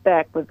creds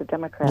back with the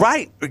Democrats.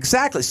 Right.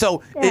 Exactly.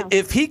 So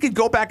if he could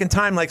go back in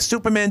time like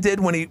Superman did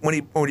when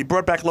he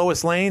brought back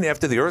Lois Lane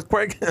after the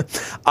earthquake,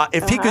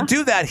 if he could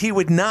do that, he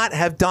would not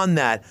have done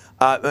that.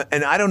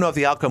 And I don't know if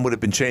the outcome would have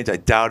been changed. I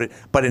doubt it.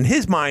 But in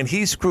his mind,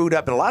 he screwed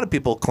up. And a lot of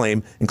people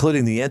claim,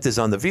 including the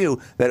Yentas on The View,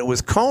 that it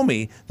was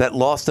Comey that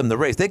lost him the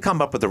race. They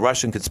come up with the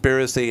Russian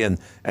conspiracy and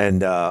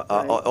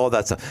all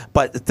that stuff.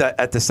 But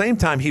at the same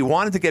time, he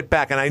wanted to get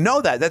back. And I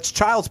know that. That's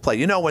child's play.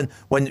 You know,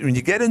 when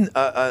you get in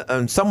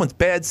on someone's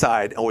bad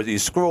side or you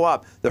screw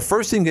up, the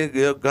first thing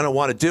you're going to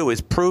want to do is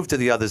prove to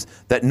the others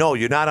that, no,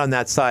 you're not on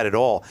that side at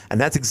all. And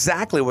that's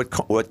exactly what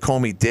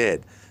Comey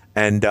did.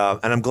 And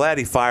I'm glad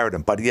he fired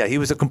him. But, yeah, he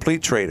was a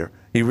complete traitor.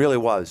 He really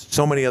was.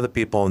 So many other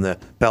people in the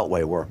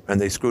Beltway were, and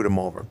they screwed him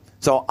over.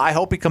 So I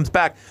hope he comes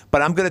back.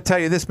 But I'm going to tell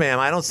you this, ma'am,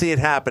 I don't see it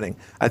happening.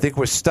 I think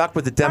we're stuck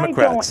with the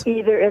Democrats. I don't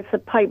either. It's a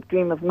pipe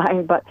dream of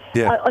mine. But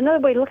another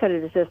way to look at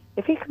it is this.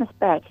 If he comes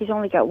back, he's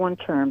only got one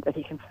term that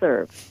he can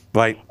serve.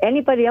 Right.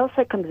 Anybody else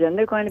that comes in,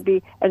 they're going to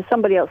be, and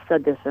somebody else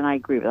said this, and I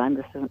agree with them.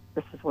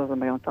 This wasn't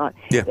my own thought.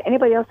 Yeah.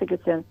 Anybody else that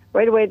gets in,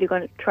 right away they're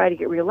going to try to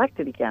get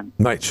reelected again.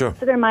 Right, sure.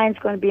 So their mind's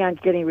going to be on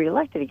getting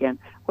reelected again.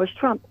 Whereas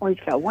Trump, he's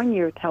got 1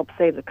 year to help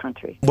save the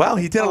country. Well,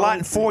 he did a lot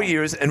in 4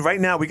 years, and right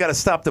now we got to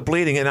stop the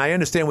bleeding. And I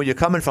understand where you're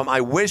coming from.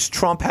 I wish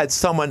Trump had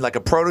someone like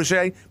a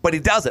protege, but he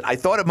doesn't. I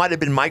thought it might have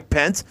been Mike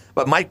Pence,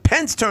 but Mike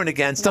Pence turned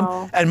against him,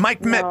 and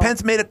Mike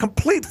Pence made a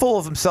complete fool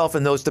of himself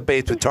in those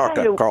debates with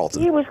Tucker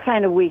Carlson. He was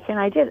kind of weak, and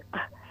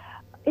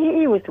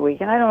he was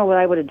weak, and I don't know what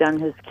I would have done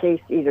in his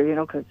case either,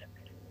 because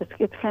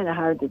it's kind of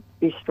hard to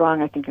be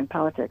strong, I think, in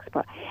politics.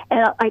 But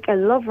I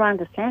love Ron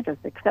DeSantis,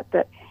 except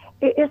that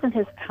it isn't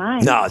his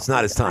time. No, it's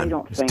not his time. I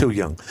don't think. He's too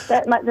young.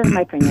 That's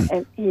my opinion.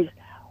 And he's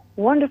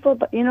wonderful,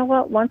 but you know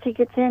what? Once he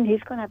gets in,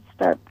 he's going to have to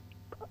start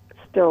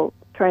still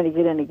trying to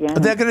get in again.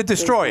 They're going to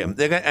destroy him.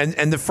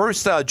 And the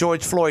first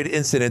George Floyd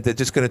incident, they're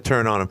just going to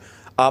turn on him.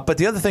 But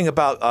the other thing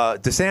about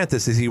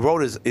DeSantis is he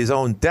wrote his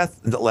own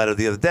death letter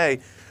the other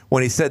day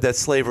when he said that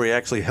slavery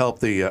actually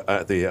helped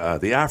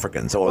the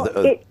Africans. Well,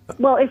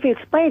 if you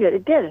explained it,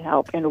 it did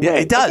help in a way. Yeah,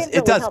 it does.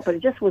 It does. Help, but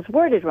it just was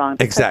worded wrong.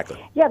 Because, exactly.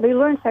 Yeah, they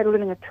learned how to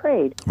live in a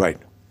trade. Right.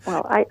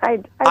 Well, I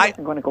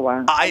wasn't going to go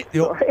on.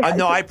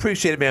 No, I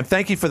appreciate it, ma'am.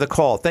 Thank you for the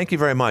call. Thank you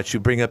very much. You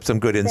bring up some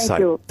good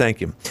insight.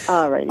 Thank you.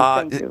 All right.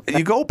 Thank you.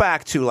 You go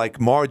back to like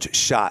Marge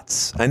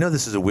Schatz. I know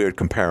this is a weird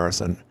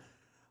comparison,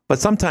 but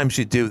sometimes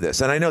you do this,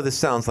 and I know this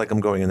sounds like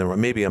I'm going in the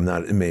wrong. Maybe I'm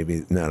not.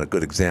 Maybe not a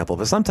good example,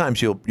 but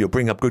sometimes you'll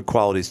bring up good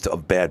qualities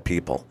of bad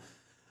people.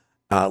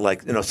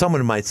 Like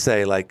someone might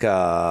say like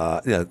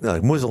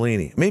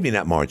Mussolini. Maybe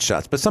not Marge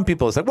Schatz, but some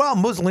people say, well,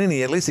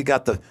 Mussolini, at least he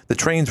got the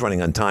trains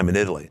running on time in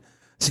Italy.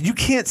 So you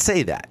can't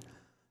say that.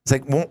 It's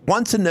like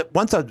once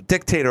a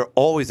dictator,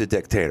 always a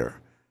dictator.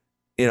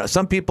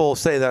 some people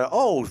say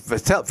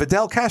that,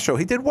 Fidel Castro,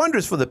 he did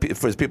wonders for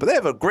his people. They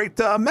have a great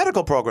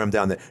medical program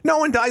down there. No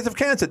one dies of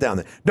cancer down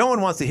there. No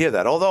one wants to hear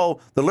that, although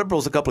the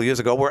liberals a couple of years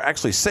ago were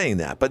actually saying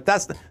that. But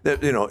that's,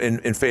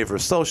 in favor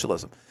of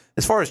socialism.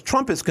 As far as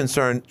Trump is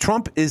concerned,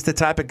 Trump is the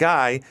type of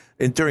guy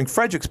during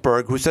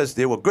Fredericksburg who says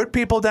there were good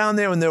people down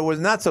there and there was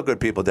not so good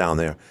people down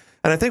there.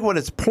 And I think what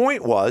his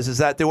point is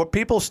that there were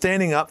people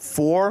standing up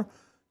for,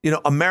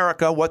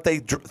 America, what they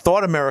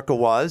thought America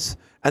was.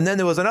 And then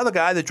there was another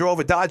guy that drove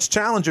a Dodge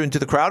Challenger into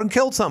the crowd and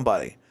killed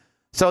somebody.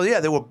 So, yeah,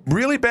 there were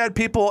really bad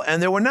people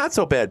and there were not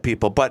so bad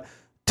people. But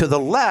to the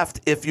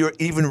left, if you're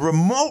even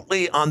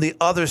remotely on the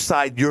other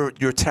side, you're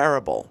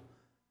terrible.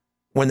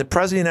 When the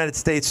President of the United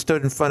States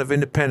stood in front of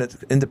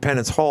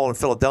Independence Hall in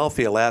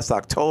Philadelphia last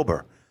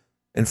October,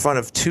 in front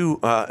of 2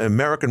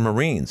 American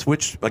Marines,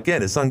 which,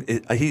 again,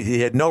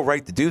 he had no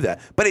right to do that.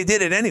 But he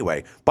did it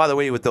anyway. By the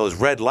way, with those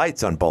red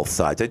lights on both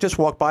sides. I just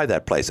walked by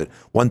that place at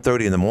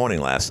 1:30 in the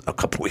morning a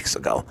couple weeks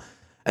ago.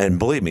 And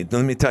believe me,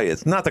 let me tell you,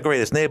 it's not the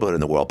greatest neighborhood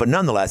in the world. But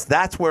nonetheless,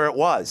 that's where it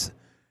was.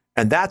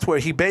 And that's where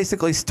he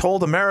basically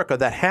told America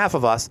that half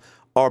of us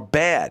are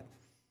bad.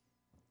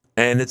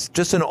 And it's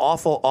just an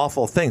awful,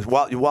 awful thing.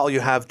 While you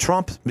have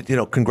Trump,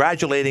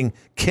 congratulating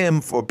Kim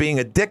for being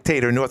a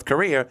dictator in North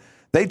Korea,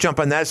 they jump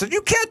on that and say,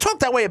 you can't talk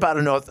that way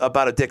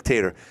about a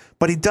dictator.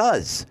 But he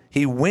does.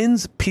 He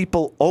wins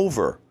people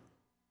over.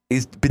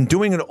 He's been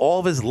doing it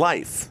all of his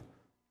life.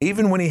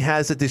 Even when he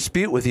has a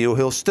dispute with you,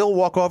 he'll still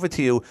walk over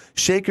to you,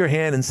 shake your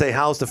hand, and say,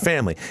 how's the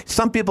family?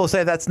 Some people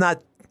say that's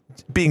not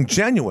being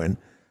genuine,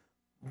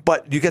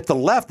 but you get the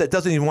left that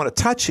doesn't even want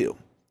to touch you.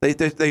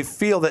 They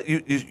feel that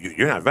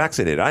you're not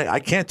vaccinated. I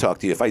can't talk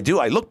to you. If I do,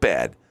 I look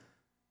bad.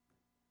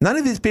 None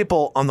of these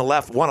people on the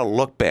left want to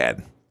look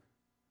bad.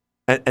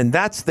 And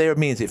that's their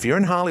means. If you're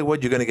in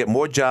Hollywood, you're going to get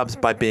more jobs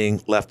by being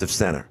left of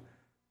center.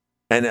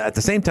 And at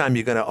the same time,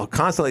 you're going to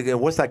constantly,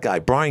 what's that guy?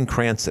 Bryan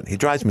Cranston. He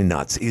drives me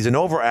nuts. He's an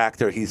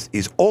overactor.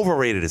 He's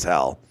overrated as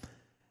hell.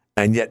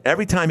 And yet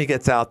every time he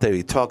gets out there,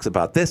 he talks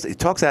about this. He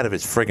talks out of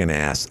his friggin'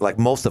 ass, like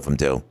most of them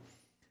do.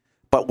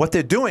 But what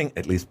they're doing,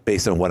 at least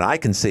based on what I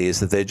can see, is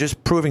that they're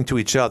just proving to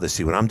each other,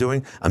 see what I'm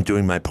doing? I'm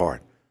doing my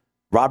part.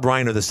 Rob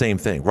Reiner, the same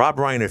thing. Rob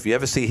Reiner, if you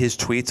ever see his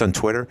tweets on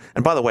Twitter,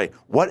 and by the way,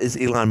 what is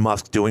Elon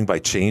Musk doing by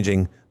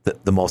changing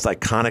the most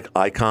iconic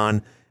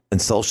icon in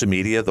social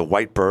media, the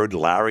white bird?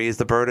 Larry is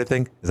the bird, I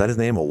think. Is that his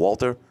name, or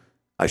Walter?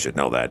 I should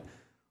know that.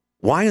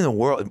 Why in the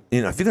world, if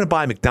you're going to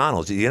buy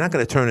McDonald's, you're not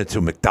going to turn it to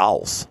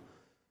McDowell's.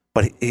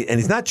 But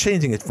he's not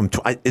changing it from,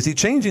 is he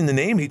changing the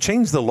name? He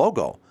changed the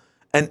logo.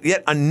 And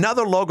yet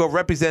another logo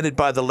represented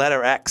by the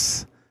letter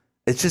X.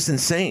 It's just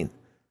insane.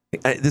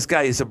 This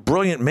guy is a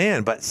brilliant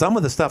man, but some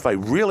of the stuff I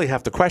really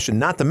have to question,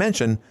 not to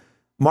mention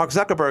Mark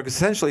Zuckerberg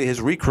essentially has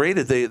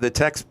recreated the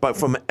text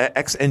from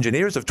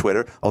ex-engineers of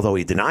Twitter, although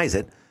he denies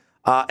it,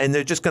 and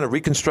they're just going to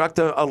reconstruct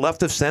a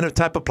left-of-center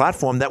type of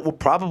platform that will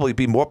probably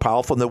be more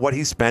powerful than what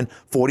he spent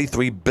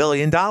 $43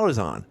 billion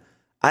on.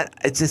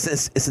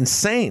 It's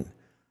insane.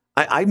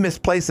 I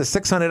misplaced a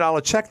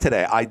 $600 check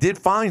today. I did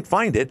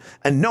find it,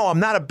 and no, I'm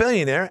not a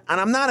billionaire,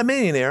 and I'm not a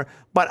millionaire,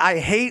 but I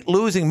hate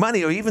losing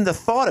money or even the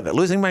thought of it,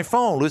 losing my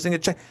phone, losing a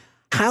check.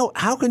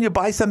 How can you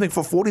buy something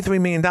for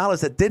 $43 million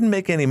that didn't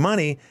make any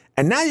money,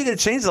 and now you're going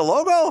to change the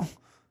logo?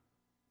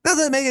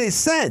 Doesn't make any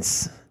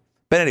sense.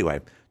 But anyway,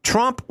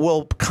 Trump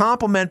will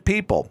compliment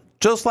people,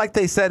 just like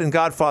they said in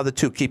Godfather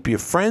 2, keep your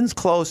friends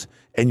close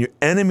and your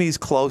enemies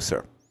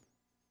closer.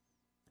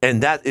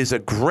 And that is a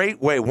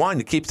great way, one,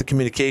 to keep the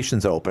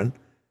communications open,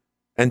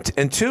 and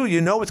two,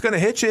 you know it's going to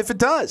hit you if it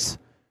does.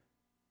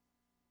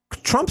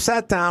 Trump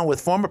sat down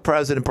with former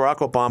President Barack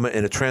Obama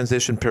in a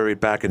transition period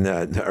back in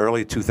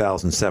early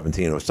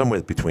 2017, or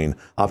somewhere between,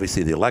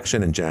 obviously, the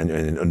election and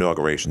January and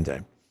Inauguration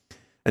Day.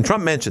 And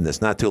Trump mentioned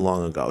this not too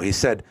long ago. He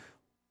said,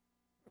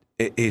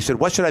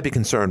 what should I be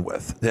concerned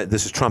with?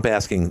 This is Trump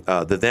asking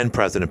the then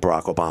President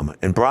Barack Obama.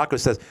 And Barack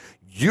says,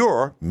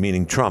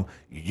 meaning Trump,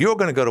 you're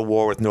going to go to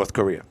war with North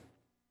Korea.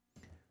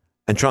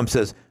 And Trump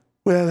says,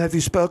 well, have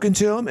you spoken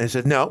to him? And he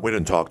said, no, we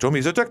didn't talk to him.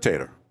 He's a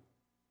dictator.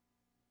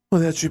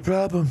 Well, that's your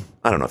problem.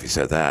 I don't know if he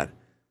said that.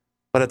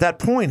 But at that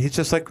point, he's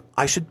just like,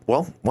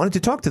 why don't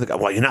you talk to the guy?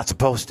 Well, you're not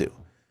supposed to.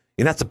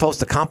 You're not supposed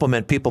to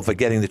compliment people for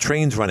getting the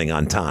trains running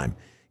on time.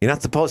 You're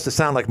not supposed to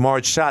sound like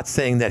Marge Schatz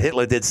saying that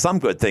Hitler did some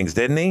good things,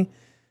 didn't he?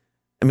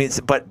 I mean,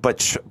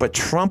 but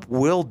Trump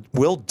will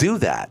do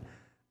that.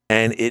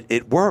 And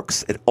it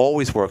works. It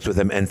always works with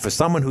him. And for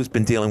someone who's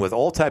been dealing with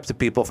all types of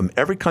people from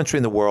every country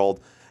in the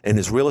world in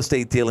his real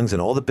estate dealings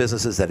and all the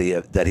businesses that he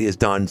has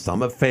done,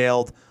 some have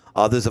failed.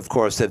 Others, of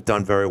course, have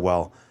done very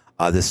well.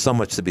 There's so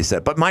much to be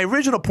said. But my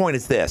original point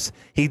is this.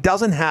 He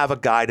doesn't have a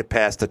guy to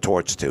pass the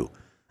torch to.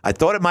 I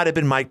thought it might have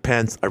been Mike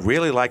Pence. I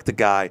really like the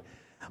guy.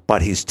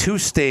 But he's too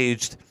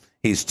staged.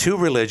 He's too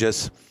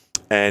religious.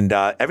 And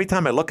every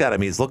time I look at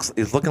him, he's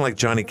looking like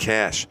Johnny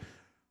Cash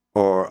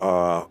or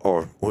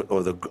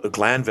the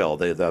Glanville,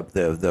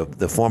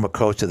 the former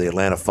coach of the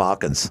Atlanta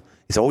Falcons.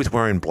 He's always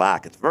wearing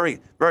black. It's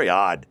very, very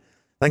odd.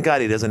 Thank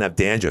God he doesn't have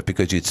dandruff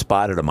because you'd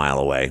spot it a mile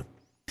away.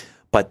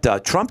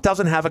 But Trump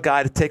doesn't have a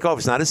guy to take over.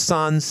 It's not his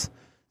sons.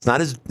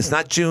 It's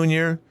not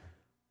Junior.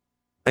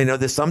 I know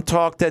there's some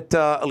talk that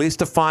Elise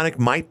Stefanik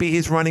might be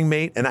his running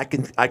mate, and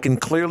I can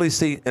clearly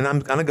see, and I'm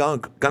gonna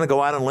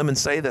go out on a limb and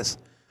say this.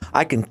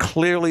 I can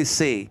clearly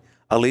see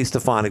Elise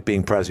Stefanik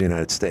being president of the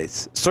United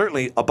States,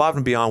 certainly above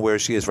and beyond where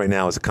she is right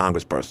now as a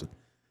congressperson.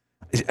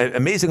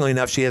 Amazingly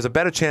enough, she has a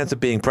better chance of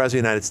being president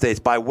of the United States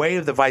by way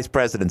of the vice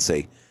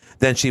presidency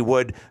than she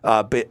would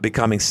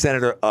becoming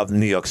senator of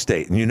New York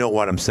State. And you know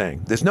what I'm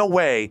saying. There's no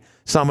way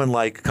someone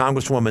like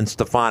Congresswoman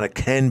Stefanik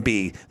can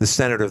be the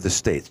senator of the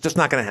state. It's just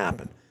not going to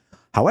happen.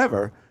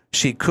 However,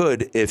 she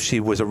could if she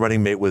was a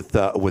running mate with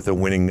a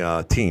winning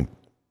team.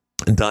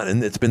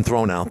 And it's been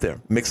thrown out there.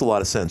 Makes a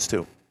lot of sense,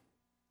 too.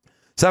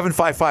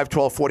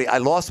 755-1240. I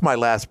lost my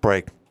last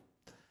break,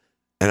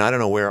 and I don't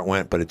know where it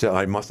went, but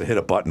I must have hit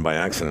a button by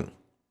accident.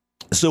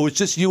 So it's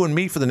just you and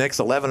me for the next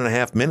 11 and a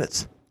half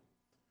minutes.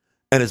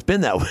 And it's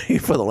been that way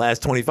for the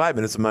last 25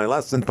 minutes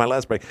since my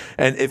last break.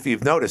 And if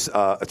you've noticed,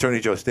 Attorney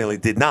Joe Stanley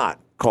did not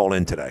call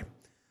in today.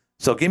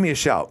 So give me a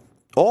shout.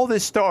 All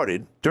this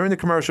started during the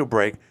commercial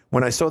break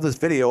when I saw this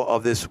video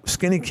of this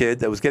skinny kid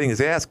that was getting his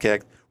ass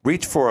kicked,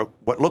 reach for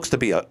what looks to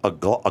be a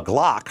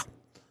Glock.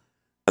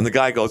 And the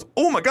guy goes,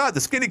 oh, my God,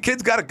 the skinny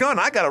kid's got a gun.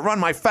 I got to run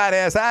my fat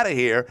ass out of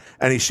here.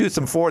 And he shoots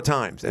him 4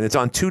 times. And it's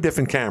on 2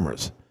 different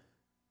cameras.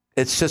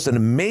 It's just an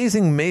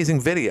amazing, amazing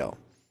video.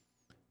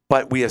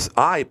 But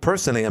I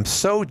personally am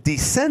so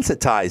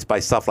desensitized by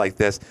stuff like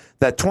this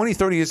that 20,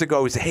 30 years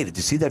ago, we said, hey, did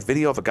you see that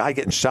video of a guy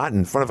getting shot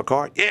in front of a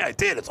car? Yeah, I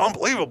did. It's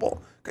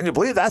unbelievable. Can you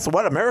believe that's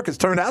what America's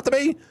turned out to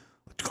be?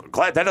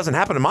 Glad that doesn't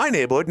happen in my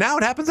neighborhood. Now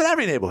it happens in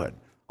every neighborhood.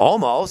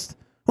 Almost.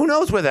 Who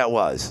knows where that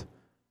was?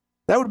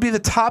 That would be the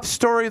top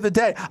story of the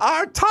day.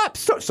 Our top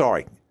story.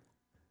 Sorry.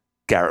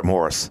 Garrett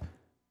Morris.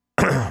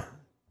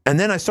 And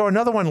then I saw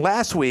another one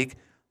last week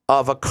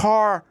of a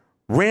car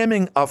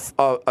ramming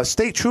a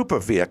state trooper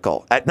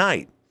vehicle at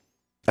night.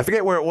 I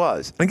forget where it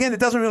was. And again, it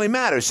doesn't really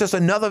matter. It's just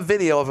another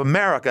video of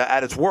America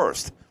at its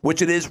worst,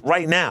 which it is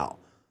right now.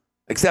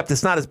 Except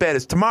it's not as bad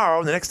as tomorrow,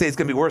 and the next day it's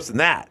going to be worse than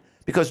that.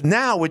 Because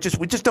now we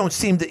just don't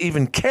seem to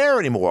even care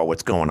anymore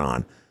what's going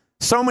on.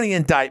 So many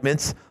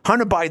indictments.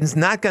 Hunter Biden's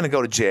not going to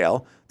go to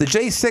jail. The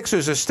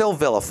J6ers are still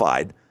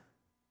vilified.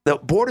 The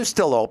border's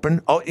still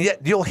open. Oh,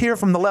 yet you'll hear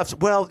from the left,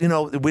 well,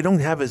 we don't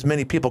have as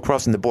many people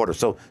crossing the border,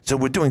 so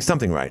we're doing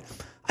something right.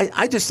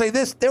 I just say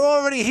this, they're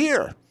already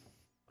here.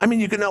 I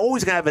mean, you can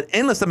always have an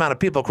endless amount of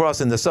people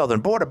crossing the southern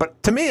border,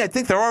 but to me, I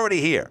think they're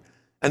already here.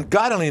 And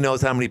God only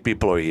knows how many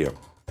people are here.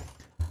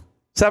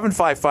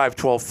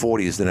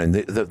 755-1240 is the name.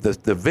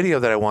 The video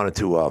that I wanted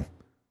to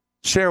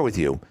share with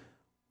you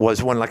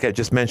was one, like I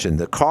just mentioned.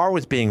 The car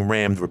was being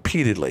rammed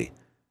repeatedly,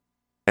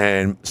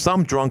 and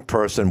some drunk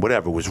person,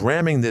 whatever, was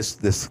ramming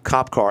this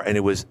cop car, and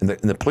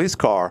the police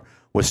car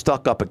was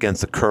stuck up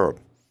against the curb.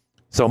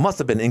 So it must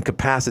have been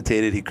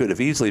incapacitated. He could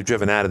have easily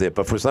driven out of there,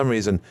 but for some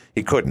reason,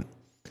 he couldn't.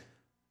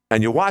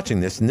 And you're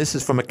watching this, and this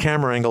is from a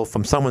camera angle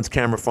from someone's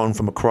camera phone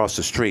from across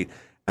the street.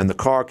 And the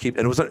car and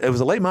it was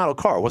a late model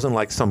car. It wasn't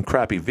like some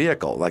crappy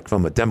vehicle, like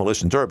from a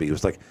demolition derby. It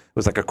was like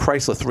a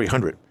Chrysler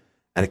 300,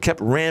 and it kept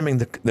ramming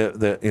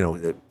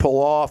the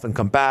pull off and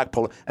come back,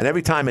 and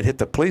every time it hit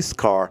the police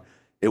car,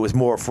 it was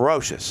more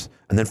ferocious.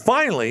 And then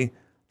finally,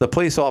 the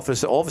police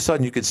officer, all of a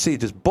sudden, you could see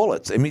just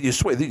bullets. I mean, you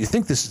swear, you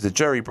think this is the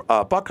Jerry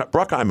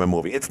Bruckheimer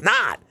movie. It's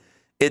not.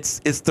 It's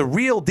the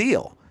real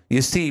deal.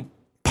 You see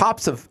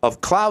pops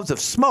of clouds of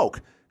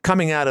smoke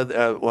coming out of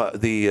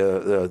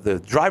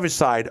the driver's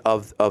side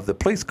of the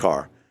police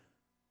car.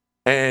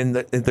 And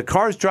the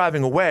car's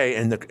driving away,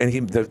 and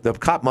the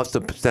cop must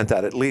have sent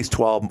out at least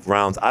 12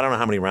 rounds. I don't know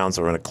how many rounds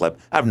are in a clip.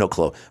 I have no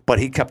clue. But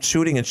he kept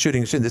shooting and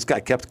shooting and shooting. This guy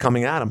kept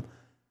coming at him.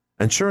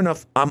 And sure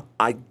enough,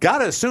 I got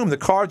to assume the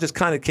car just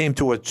kind of came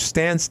to a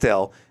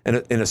standstill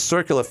in a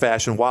circular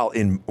fashion while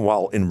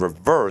in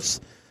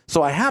reverse.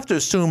 So I have to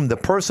assume the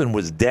person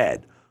was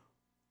dead,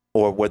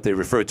 or what they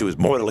refer to as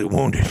mortally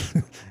wounded.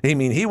 I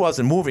mean, he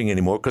wasn't moving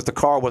anymore because the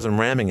car wasn't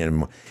ramming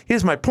anymore.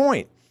 Here's my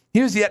point.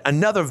 Here's yet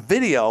another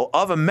video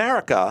of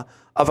America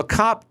of a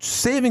cop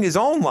saving his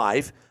own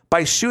life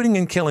by shooting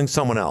and killing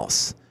someone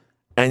else.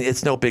 And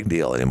it's no big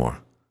deal anymore.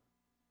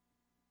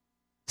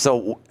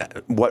 So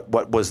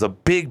what was the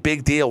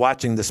big deal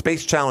watching the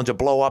Space Challenger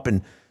blow up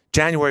in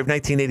January of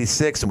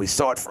 1986, and we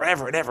saw it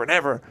forever and ever and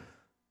ever.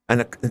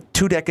 And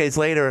 2 decades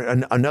later,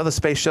 another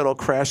space shuttle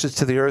crashes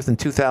to the Earth in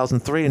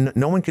 2003, and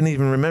no one can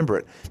even remember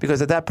it.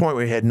 Because at that point,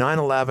 we had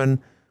 9/11,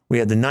 we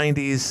had the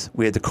 90s,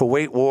 we had the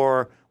Kuwait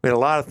War, we had a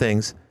lot of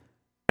things.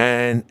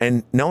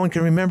 And no one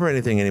can remember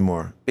anything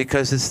anymore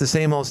because it's the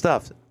same old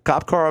stuff.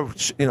 Cop car,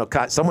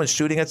 someone's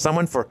shooting at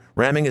someone for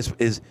ramming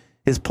his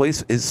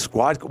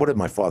squad. What did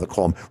my father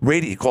call him?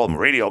 He called him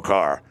radio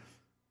car.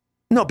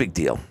 No big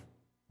deal.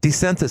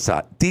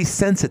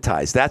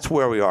 Desensitized. That's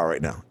where we are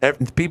right now.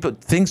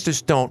 Things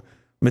just don't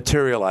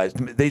materialize.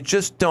 They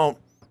just don't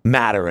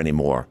matter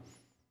anymore.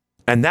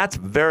 And that's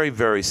very,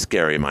 very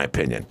scary, in my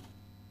opinion.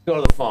 Go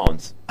to the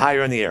phones. Hi,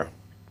 you're in the air.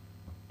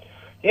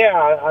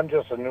 Yeah, I'm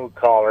just a new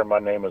caller. My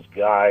name is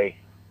Guy.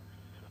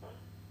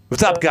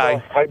 What's up,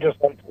 Guy? I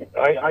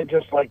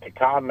just like to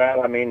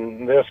comment. I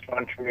mean, this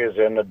country is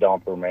in the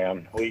dumper,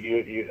 man.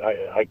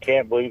 I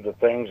can't believe the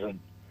things that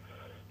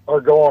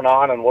are going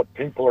on and what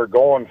people are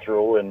going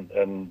through,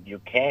 and you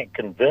can't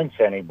convince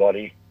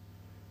anybody.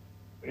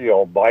 You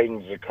know,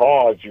 Biden's the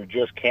cause. You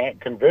just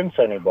can't convince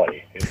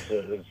anybody. It's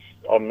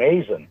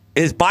amazing.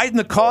 Is Biden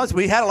the cause?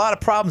 We had a lot of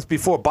problems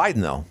before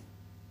Biden, though.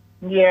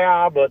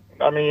 Yeah, but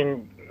I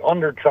mean,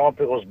 under Trump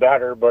it was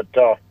better. But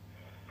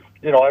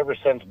you know, ever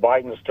since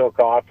Biden's took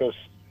office,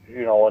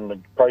 you know, and the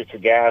price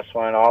of gas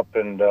went up,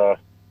 and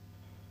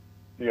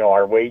you know,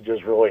 our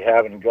wages really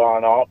haven't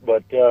gone up.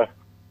 But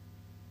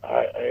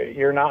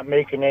you're not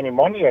making any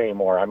money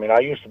anymore. I mean, I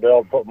used to be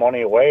able to put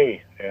money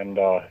away, and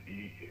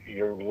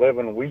you're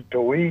living week to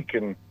week,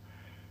 and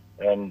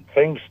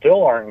things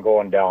still aren't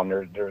going down.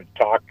 They're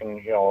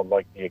talking, you know,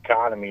 like the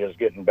economy is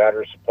getting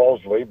better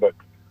supposedly, but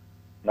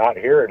not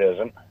here. It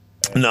isn't.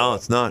 No,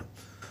 it's not.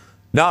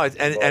 No,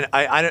 and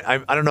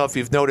I don't know if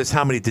you've noticed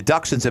how many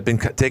deductions have been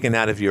taken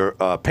out of your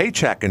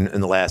paycheck in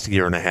the last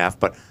year and a half,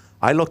 but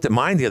I looked at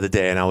mine the other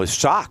day and I was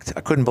shocked. I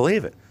couldn't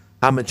believe it.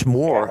 How much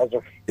more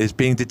is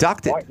being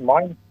deducted?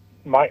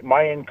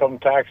 My income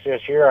tax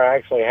this year, I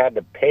actually had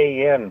to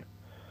pay in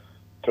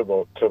to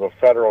the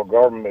federal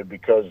government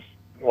because,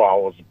 well,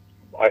 it was,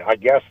 I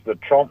guess the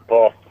Trump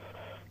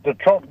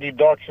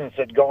deductions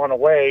had gone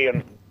away,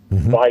 and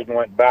Biden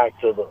went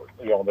back to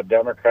the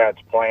Democrats'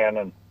 plan,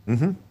 and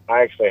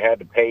I actually had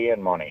to pay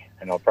in money,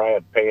 and I'll probably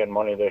have to pay in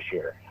money this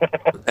year.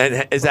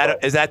 And is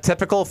that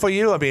typical for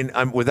you? I mean,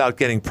 without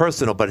getting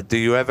personal, but do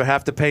you ever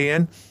have to pay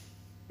in?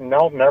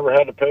 No, never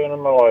had to pay in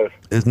my life.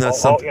 Isn't that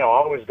something? You know,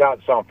 I always got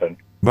something.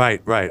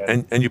 Right.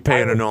 And you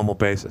pay on a normal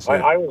basis.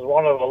 Right? I was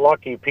one of the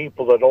lucky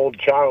people that owed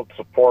child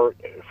support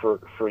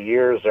for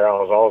years there. I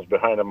was always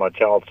behind on my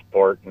child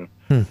support,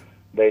 and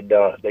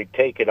they'd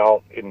take it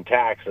out in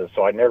taxes,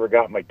 so I never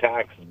got my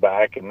taxes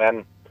back. And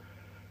then,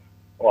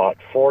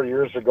 4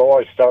 years ago,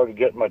 I started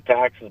getting my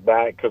taxes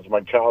back because my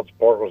child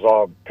support was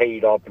all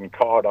paid up and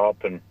caught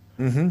up, and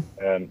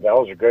that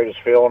was the greatest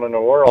feeling in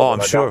the world. Oh, I'm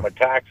when sure. I got my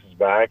taxes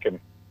back, and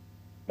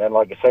then,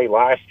 like I say,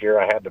 last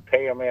year I had to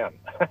pay them in.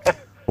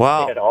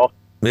 Wow. You know?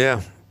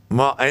 Yeah.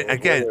 Well,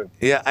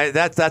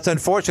 that's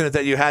unfortunate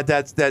that you had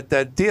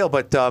that deal,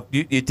 but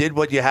you did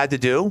what you had to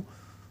do,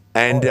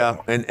 and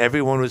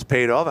everyone was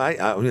paid off.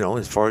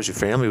 As far as your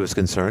family was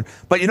concerned.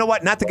 But you know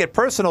what? Not to get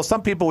personal,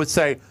 some people would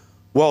say,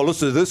 "Well,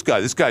 listen to this guy.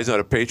 This guy's not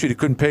a patriot. He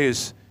couldn't pay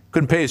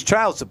his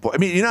child support." I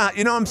mean, you know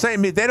what I'm saying?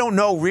 I mean, they don't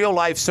know real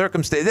life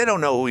circumstances. They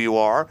don't know who you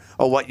are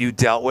or what you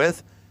dealt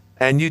with,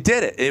 and you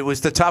did it. It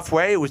was the tough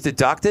way. It was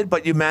deducted,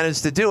 but you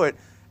managed to do it.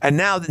 And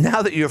now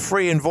that you're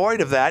free and void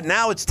of that,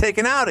 now it's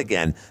taken out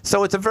again.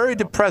 So it's a very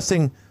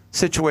depressing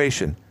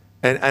situation.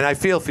 And I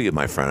feel for you,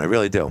 my friend. I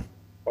really do.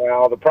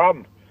 Well, the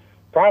problem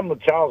with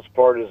child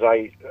support is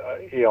I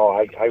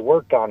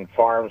worked on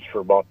farms for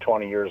about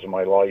 20 years of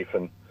my life,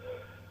 and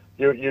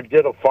you'd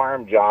get a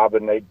farm job,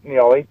 and they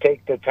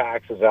take the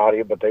taxes out of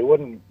you, but they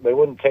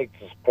wouldn't take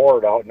the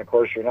support out. And of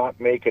course, you're not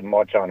making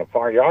much on a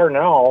farm. You are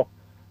now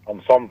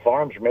on some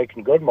farms. You're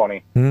making good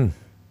money.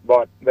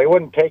 But they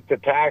wouldn't take the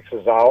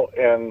taxes out,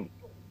 and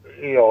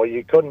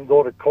you couldn't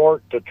go to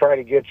court to try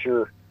to get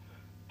your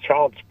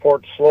child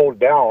support slowed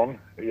down,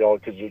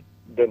 because you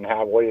didn't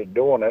have a way of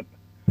doing it.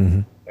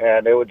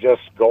 And it would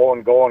just go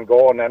and go and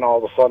go, and then all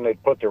of a sudden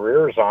they'd put the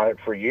arrears on it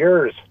for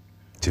years.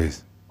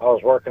 Jeez. I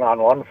was working on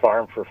one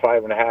farm for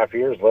 5.5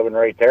 years, living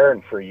right there,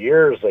 and for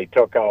years they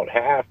took out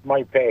half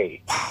my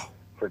pay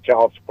for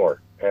child support.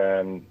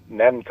 And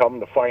then come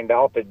to find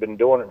out they'd been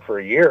doing it for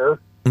a year.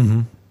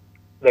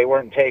 They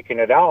weren't taking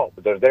it out,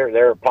 but they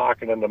were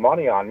pocketing the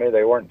money on me.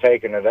 They weren't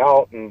taking it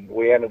out, and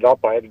we ended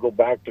up, I had to go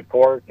back to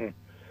court, and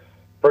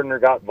prisoner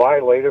got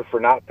violated for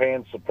not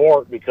paying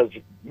support because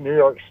New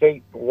York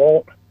State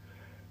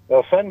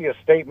they'll send you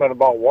a statement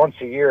about once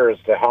a year as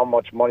to how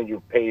much money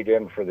you paid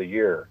in for the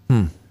year.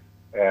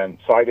 And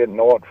so I didn't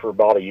know it for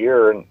about a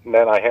year, and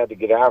then I had to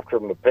get after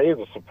them to pay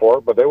the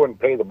support, but they wouldn't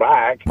pay the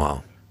back.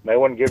 Wow. They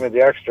wouldn't give me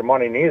the extra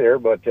money neither,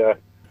 but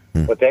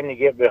then you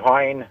get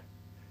behind,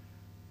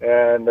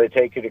 and they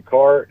take you to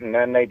court, and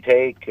then they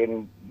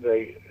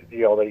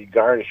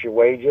garnish your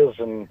wages,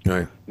 and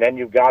then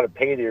you've got to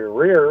pay the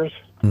arrears,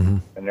 and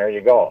there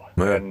you go.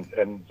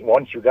 And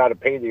once you've got to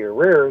pay the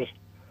arrears,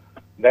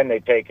 then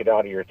they take it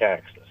out of your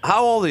taxes.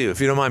 How old are you,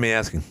 if you don't mind me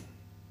asking?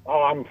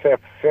 Oh, I'm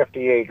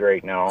 58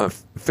 right now.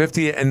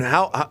 50, and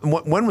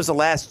when was the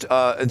last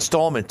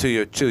installment to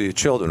your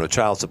children or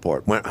child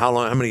support?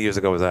 How many years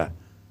ago was that?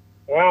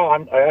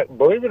 Well,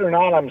 believe it or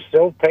not, I'm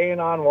still paying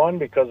on one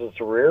because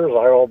it's arrears.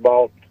 I owe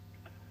about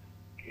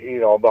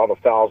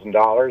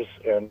 $1,000,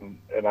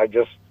 and I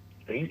just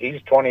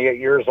he's 28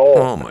 years old.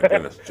 Oh my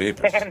goodness,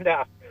 jeepers. And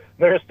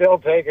they're still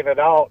taking it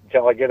out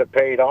until I get it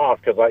paid off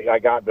because I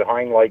got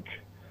behind like.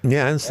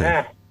 Yeah, I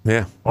understand.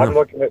 Yeah, I'm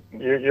looking at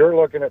you're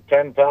looking at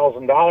 $10,000.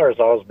 I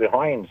was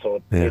behind,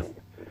 so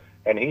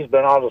and he's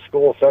been out of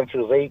school since he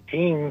was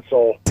 18.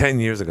 So 10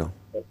 years ago.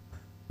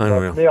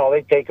 Unreal.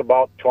 They take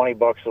about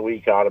 $20 a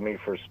week out of me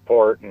for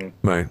support, and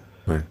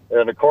Right.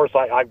 And of course,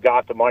 I've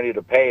got the money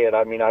to pay it.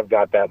 I mean, I've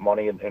got that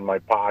money in my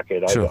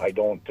pocket. Sure. I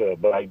don't,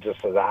 but I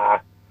just said,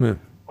 Yeah.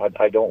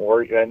 I don't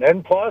worry. And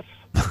then plus,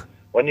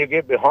 when you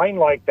get behind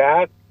like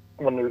that,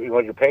 when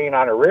you're paying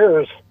on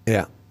arrears,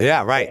 Yeah,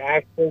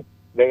 right.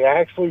 They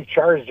actually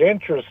charge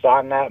interest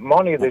on that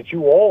money that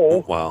you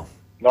owe. Wow.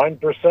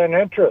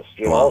 9% interest,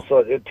 you know, so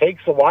it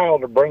takes a while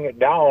to bring it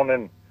down.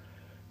 And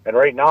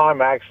right now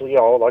I'm actually,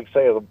 like I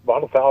say,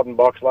 about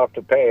 $1,000 left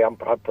to pay. I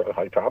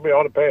probably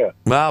ought to pay it.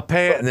 Well,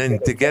 pay it, and then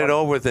to get it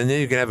over with, and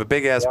then you can have a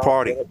big-ass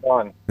party. Get it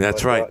done.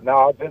 That's But, right.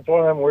 No, it's one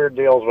of them weird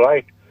deals,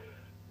 but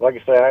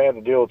like I say, I had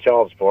to deal with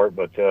child support,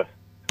 but it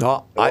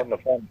wasn't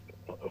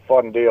a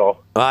fun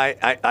deal.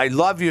 I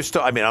love your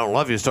story. I mean, I don't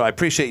love your story. I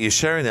appreciate you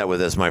sharing that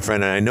with us, my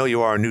friend, and I know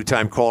you are a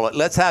new-time caller.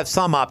 Let's have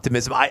some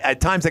optimism. At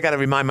times I got to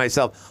remind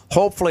myself,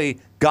 hopefully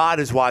God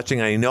is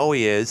watching. I know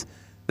he is,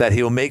 that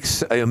he'll make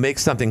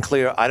something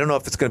clear. I don't know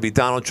if it's going to be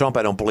Donald Trump.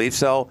 I don't believe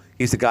so.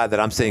 He's the guy that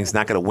I'm saying is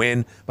not going to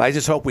win. But I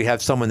just hope we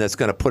have someone that's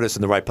going to put us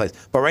in the right place.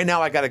 But right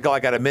now I got to go. I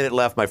got a minute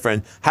left, my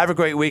friend. Have a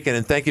great weekend,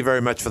 and thank you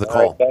very much for the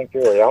call. Right, thank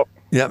you. Yep.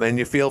 Yeah, man,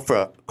 you feel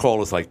for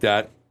callers like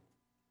that.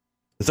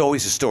 There's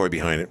always a story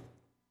behind it.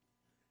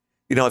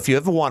 You know, if you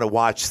ever want to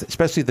watch,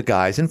 especially the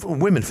guys,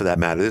 and women for that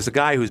matter, there's a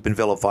guy who's been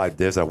vilified.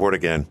 There's that word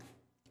again.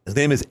 His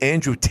name is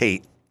Andrew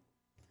Tate.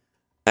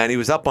 And he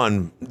was up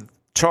on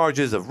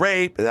charges of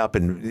rape up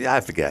in, I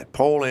forget,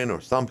 Poland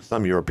or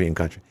some European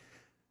country.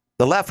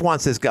 The left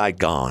wants this guy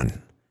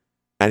gone.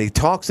 And he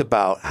talks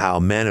about how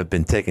men have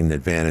been taken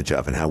advantage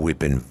of and how we've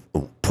been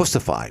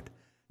pussified.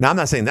 Now, I'm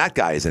not saying that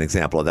guy is an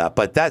example of that,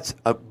 but that's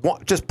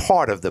just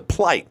part of the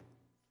plight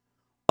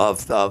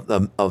of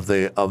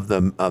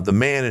the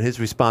man and his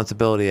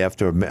responsibility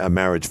after a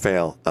marriage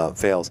fails.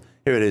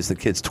 Here it is. The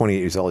kid's 28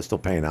 years old. He's still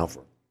paying out for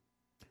it.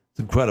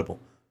 It's incredible.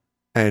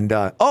 And,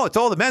 it's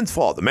all the men's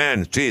fault. The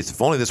men, geez,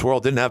 if only this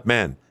world didn't have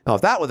men. Now,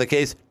 if that were the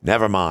case,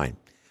 never mind.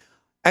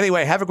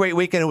 Anyway, have a great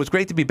weekend. It was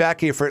great to be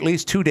back here for at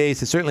least 2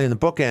 days. It's certainly in the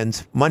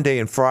bookends, Monday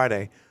and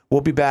Friday.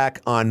 We'll be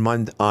back on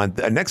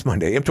next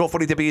Monday.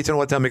 M1240 WHN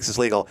What Time Makes Us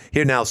Legal.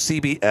 Here now,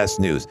 CBS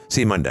News.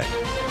 See you Monday.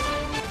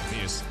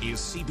 This is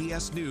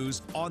CBS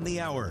News on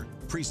the Hour,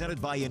 presented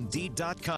by Indeed.com.